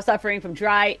and stop suffering from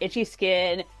dry, itchy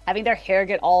skin, having their hair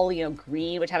get all,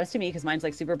 green, which happens to me because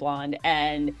mine's super blonde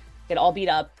and get all beat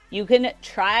up. You can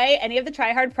try any of the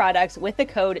TryHard products with the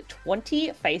code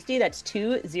 20feisty. That's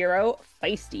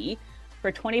 20feisty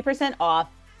for 20% off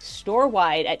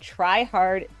store-wide at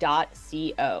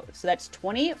tryhard.co. So that's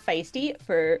 20feisty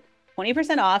for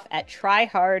 20% off at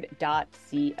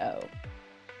tryhard.co.